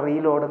അവസാന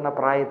റീലോടുന്ന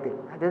പ്രായത്തിൽ,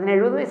 അദ്ദേഹത്തിന്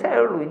 70 വയസ്സായേ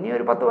ഉള്ളൂ, ഇനി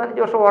ഒരു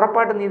 10-15 വർഷം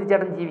ഉറപ്പായിട്ട്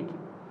നീതിച്ചേട്ടൻ ജീവിക്കും.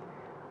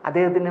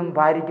 അദ്ദേഹത്തിനും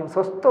ഭാര്യയ്ക്കും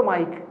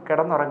സ്വസ്ഥമായി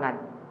കിടന്നുറങ്ങാൻ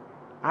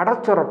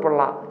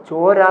അടച്ചുറപ്പുള്ള,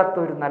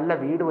 ചോരാത്തൊരു നല്ല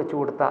വീട് വെച്ച്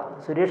കൊടുത്ത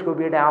സുരേഷ്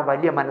ഗോപിയുടെ ആ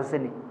വലിയ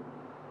മനസ്സിന്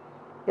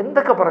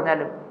എന്തൊക്കെ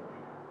പറഞ്ഞാലും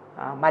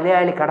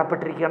മലയാളി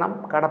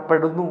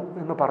കടപ്പെടുന്നു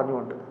എന്ന്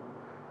പറഞ്ഞുകൊണ്ട്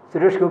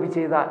സുരേഷ് ഗോപി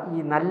ചെയ്ത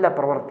ഈ നല്ല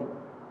പ്രവൃത്തി,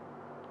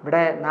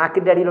 ഇവിടെ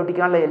നാക്കിൻ്റെ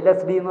അടിയിലൊട്ടിക്കാനുള്ള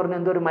LSD എന്ന് പറഞ്ഞാൽ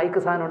എന്തോ ഒരു മൈക്ക്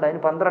സാധനമുണ്ട്,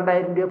 അതിന്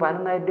 12,000 രൂപ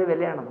 11,000 രൂപ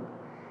വിലയാണെന്ന്.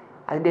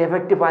 അതിൻ്റെ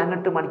എഫക്റ്റ്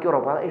 18 മണിക്കൂറോ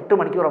 18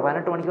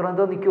 മണിക്കൂറോ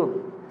എന്തോ നിൽക്കുമെന്ന്.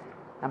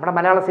 നമ്മുടെ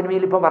മലയാള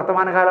സിനിമയിൽ ഇപ്പോൾ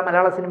വർത്തമാനകാല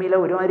മലയാള സിനിമയിലെ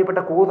ഒരുമാതിരിപ്പെട്ട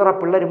കൂതറ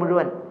പിള്ളേർ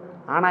മുഴുവൻ,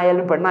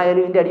 ആണായാലും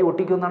പെണ്ണായാലും ഇതിൻ്റെ അടി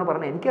ഒട്ടിക്കുമെന്നാണ്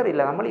പറഞ്ഞത്.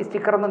 എനിക്കറിയില്ല, നമ്മൾ ഈ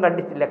സ്റ്റിക്കറൊന്നും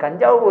കണ്ടിട്ടില്ല.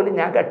 കഞ്ചാവ് പോലും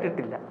ഞാൻ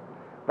കണ്ടിട്ടില്ല.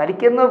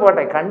 വലിക്കുന്നത്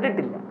പോട്ടെ,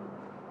 കണ്ടിട്ടില്ല.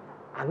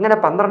 അങ്ങനെ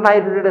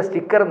 12,000 രൂപയുടെ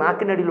സ്റ്റിക്കർ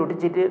നാക്കിനടിയിൽ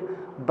ഒട്ടിച്ചിട്ട്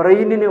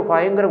ബ്രെയിനിന്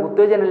ഭയങ്കര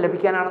ഉത്തേജനം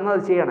ലഭിക്കാനാണെന്ന്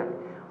അത് ചെയ്യണേ.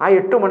 ആ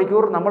 8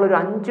 മണിക്കൂർ നമ്മളൊരു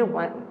 5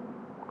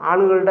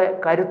 ആളുകളുടെ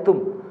കരുത്തും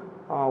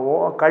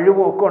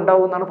കഴിവും ഒക്കെ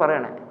ഉണ്ടാവും എന്നാണ്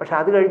പറയണേ. പക്ഷെ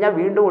അത് കഴിഞ്ഞാൽ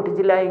വീണ്ടും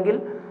ഒട്ടിച്ചില്ല എങ്കിൽ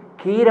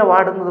ചീര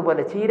വാടുന്നത്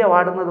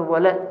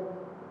പോലെ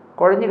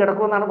കുഴഞ്ഞു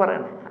കിടക്കുമെന്നാണ്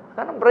പറയണത്.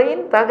 കാരണം ബ്രെയിൻ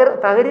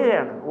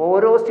തകരുകയാണ്.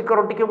 ഓരോ സ്റ്റിക്കർ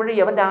ഒട്ടിക്കുമ്പോഴും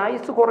അവൻ്റെ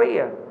ആയുസ്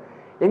കുറയുകയാണ്.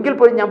 എങ്കിൽ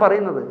പോലും ഞാൻ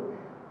പറയുന്നത്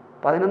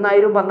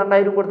 11,000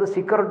 12,000 കൊടുത്ത്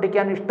സ്റ്റിക്കർ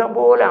ഒട്ടിക്കാൻ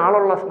ഇഷ്ടംപോലെ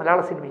ആളുള്ള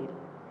മലയാള സിനിമയിൽ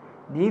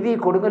നീതി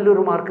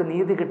കൊടുങ്ങല്ലൂർമാർക്ക്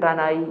നീതി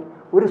കിട്ടാനായി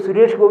ഒരു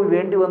സുരേഷ് ഗോപി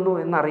വേണ്ടി വന്നു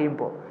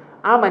എന്നറിയുമ്പോൾ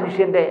ആ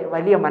മനുഷ്യൻ്റെ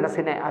വലിയ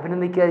മനസ്സിനെ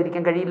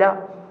അഭിനന്ദിക്കാതിരിക്കാൻ കഴിയില്ല.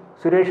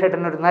 സുരേഷ്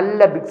ഏട്ടനൊരു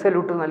നല്ല ബിഗ്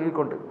സല്യൂട്ട്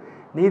നൽകിക്കൊണ്ട്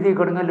നീതി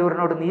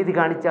കൊടുങ്ങല്ലൂരിനോട് നീതി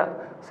കാണിച്ച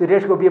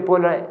സുരേഷ്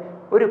ഗോപിയെപ്പോലെ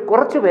ഒരു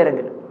കുറച്ച്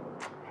പേരെങ്കിലും,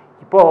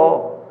 ഇപ്പോൾ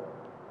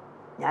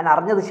ഞാൻ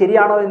അറിഞ്ഞത്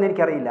ശരിയാണോ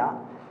എന്നെനിക്കറിയില്ല,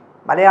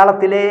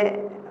 മലയാളത്തിലെ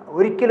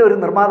ഒരിക്കലും ഒരു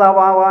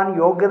നിർമ്മാതാവാൻ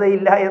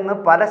യോഗ്യതയില്ല എന്ന്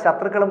പല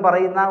ശത്രുക്കളും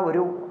പറയുന്ന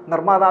ഒരു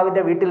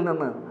നിർമ്മാതാവിൻ്റെ വീട്ടിൽ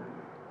നിന്ന്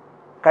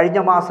കഴിഞ്ഞ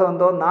മാസം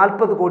എന്തോ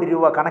 40 കോടി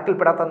രൂപ,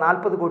 കണക്കിൽപ്പെടാത്ത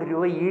 40 കോടി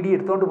രൂപ ED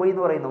എടുത്തുകൊണ്ട് പോയി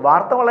എന്ന് പറയുന്നു.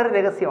 വാർത്ത വളരെ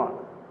രഹസ്യമാണ്.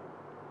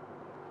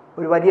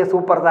 ഒരു വലിയ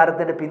സൂപ്പർ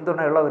താരത്തിൻ്റെ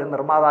പിന്തുണയുള്ള ഒരു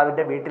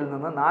നിർമ്മാതാവിൻ്റെ വീട്ടിൽ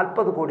നിന്ന്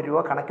 40 കോടി രൂപ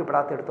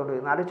കണക്കിൽപ്പെടാത്ത എടുത്തുകൊണ്ട്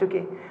പോയി.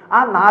 ആലോചിച്ചോക്കെ, ആ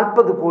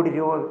 40 കോടി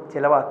രൂപ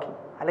ചിലവാക്കി,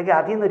 അല്ലെങ്കിൽ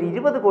അതിൽ നിന്നൊരു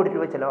 20 കോടി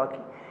രൂപ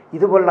ചിലവാക്കി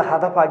ഇതുപോലുള്ള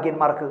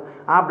ഹതഭാഗ്യന്മാർക്ക്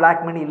ആ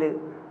ബ്ലാക്ക് മണിയിൽ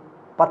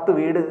 10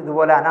 വീട്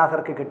ഇതുപോലെ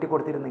അനാഥർക്ക്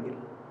കെട്ടിക്കൊടുത്തിരുന്നെങ്കിൽ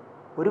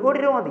 1 കോടി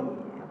രൂപ മതി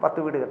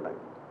 10 വീട് കെട്ടാൻ.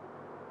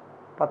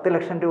 10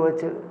 ലക്ഷം രൂപ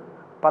വെച്ച്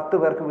 10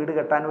 പേർക്ക് വീട്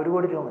കെട്ടാൻ 1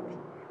 കോടി രൂപ മതി.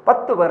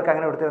 10 പേർക്ക്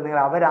അങ്ങനെ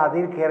കൊടുത്തിരുന്നെങ്കിൽ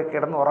അവരതിൽ കയറി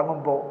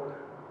കിടന്നുറങ്ങുമ്പോൾ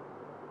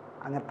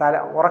അങ്ങനെ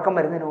ഉറക്കം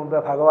വരുന്നതിന് മുമ്പ്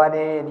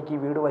ഭഗവാനെ എനിക്ക്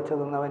വീട് വെച്ച്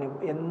തന്നവന്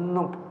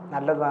എന്നും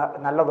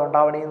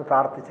നല്ലതുണ്ടാവണേ എന്ന്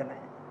പ്രാർത്ഥിച്ചനെ.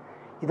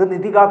 ഇത്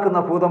നിധി കാക്കുന്ന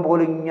ഭൂതം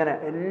പോലും ഇങ്ങനെ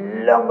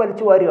എല്ലാം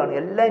വലിച്ചു വാരുകയാണ്.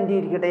 എല്ലാം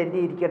എൻ്റെ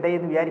ഇരിക്കട്ടെ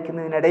എന്ന്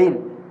വിചാരിക്കുന്നതിനിടയിൽ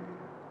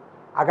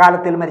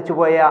അകാലത്തിൽ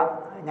മരിച്ചുപോയ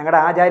ഞങ്ങളുടെ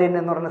ആചാര്യൻ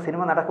എന്ന് പറഞ്ഞ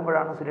സിനിമ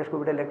നടക്കുമ്പോഴാണ് സുരേഷ്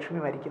ഗോപിയുടെ ലക്ഷ്മി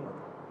മരിക്കുന്നത്.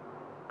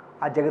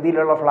 ആ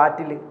ജഗതിയിലുള്ള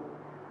ഫ്ലാറ്റിൽ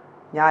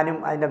ഞാനും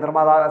അതിൻ്റെ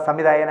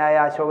സംവിധായകനായ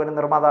അശോകനും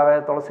നിർമ്മാതാവായ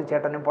തുളസി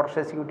ചേട്ടനും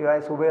പ്രൊഡക്ഷൻ എക്സിക്യൂട്ടീവായ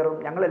സുബൈറും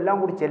ഞങ്ങളെല്ലാം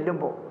കൂടി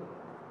ചെല്ലുമ്പോൾ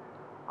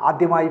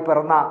ആദ്യമായി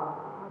പിറന്ന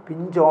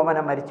പിഞ്ചോമന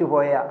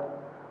മരിച്ചുപോയ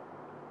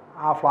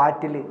ആ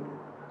ഫ്ലാറ്റിൽ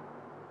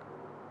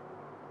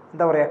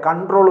എന്താ പറയുക,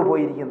 കൺട്രോൾ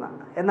പോയിരിക്കുന്ന,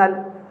 എന്നാൽ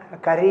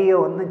കരയോ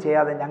ഒന്നും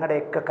ചെയ്യാതെ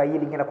ഞങ്ങളുടെയൊക്കെ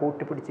കയ്യിൽ ഇങ്ങനെ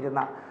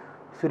കൂട്ടിപ്പിടിച്ചിരുന്ന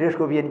സുരേഷ്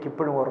ഗോപി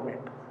എനിക്കിപ്പോഴും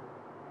ഓർമ്മയുണ്ട്.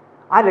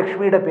 ആ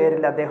ലക്ഷ്മിയുടെ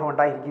പേരിൽ അദ്ദേഹം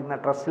ഉണ്ടായിരിക്കുന്ന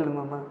ട്രസ്റ്റിൽ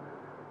നിന്ന്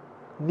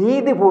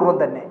നീതിപൂർവ്വം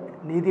തന്നെ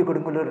നീതി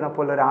കൊടുങ്ങല്ലൂരിനെ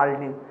പോലെ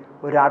ഒരാളിന്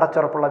ഒരു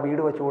അടച്ചുറപ്പുള്ള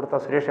വീട് വെച്ച് കൊടുത്ത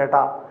സുരേഷ്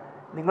ഏട്ടാ,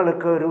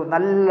 നിങ്ങൾക്ക് ഒരു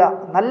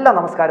നല്ല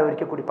നമസ്കാരം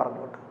ഒരിക്കൽ കൂടി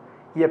പറഞ്ഞുകൊണ്ട്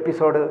ഈ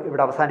എപ്പിസോഡ്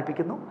ഇവിടെ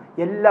അവസാനിപ്പിക്കുന്നു.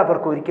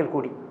 എല്ലാവർക്കും ഒരിക്കൽ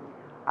കൂടി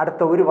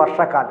അടുത്ത ഒരു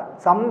വർഷക്കാലം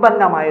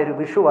സമ്പന്നമായൊരു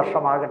വിഷു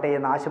വർഷമാകട്ടെ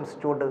എന്ന്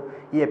ആശംസിച്ചുകൊണ്ട്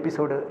ഈ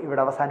എപ്പിസോഡ്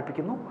ഇവിടെ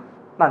അവസാനിപ്പിക്കുന്നു.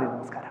 നന്ദി,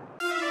 നമസ്കാരം.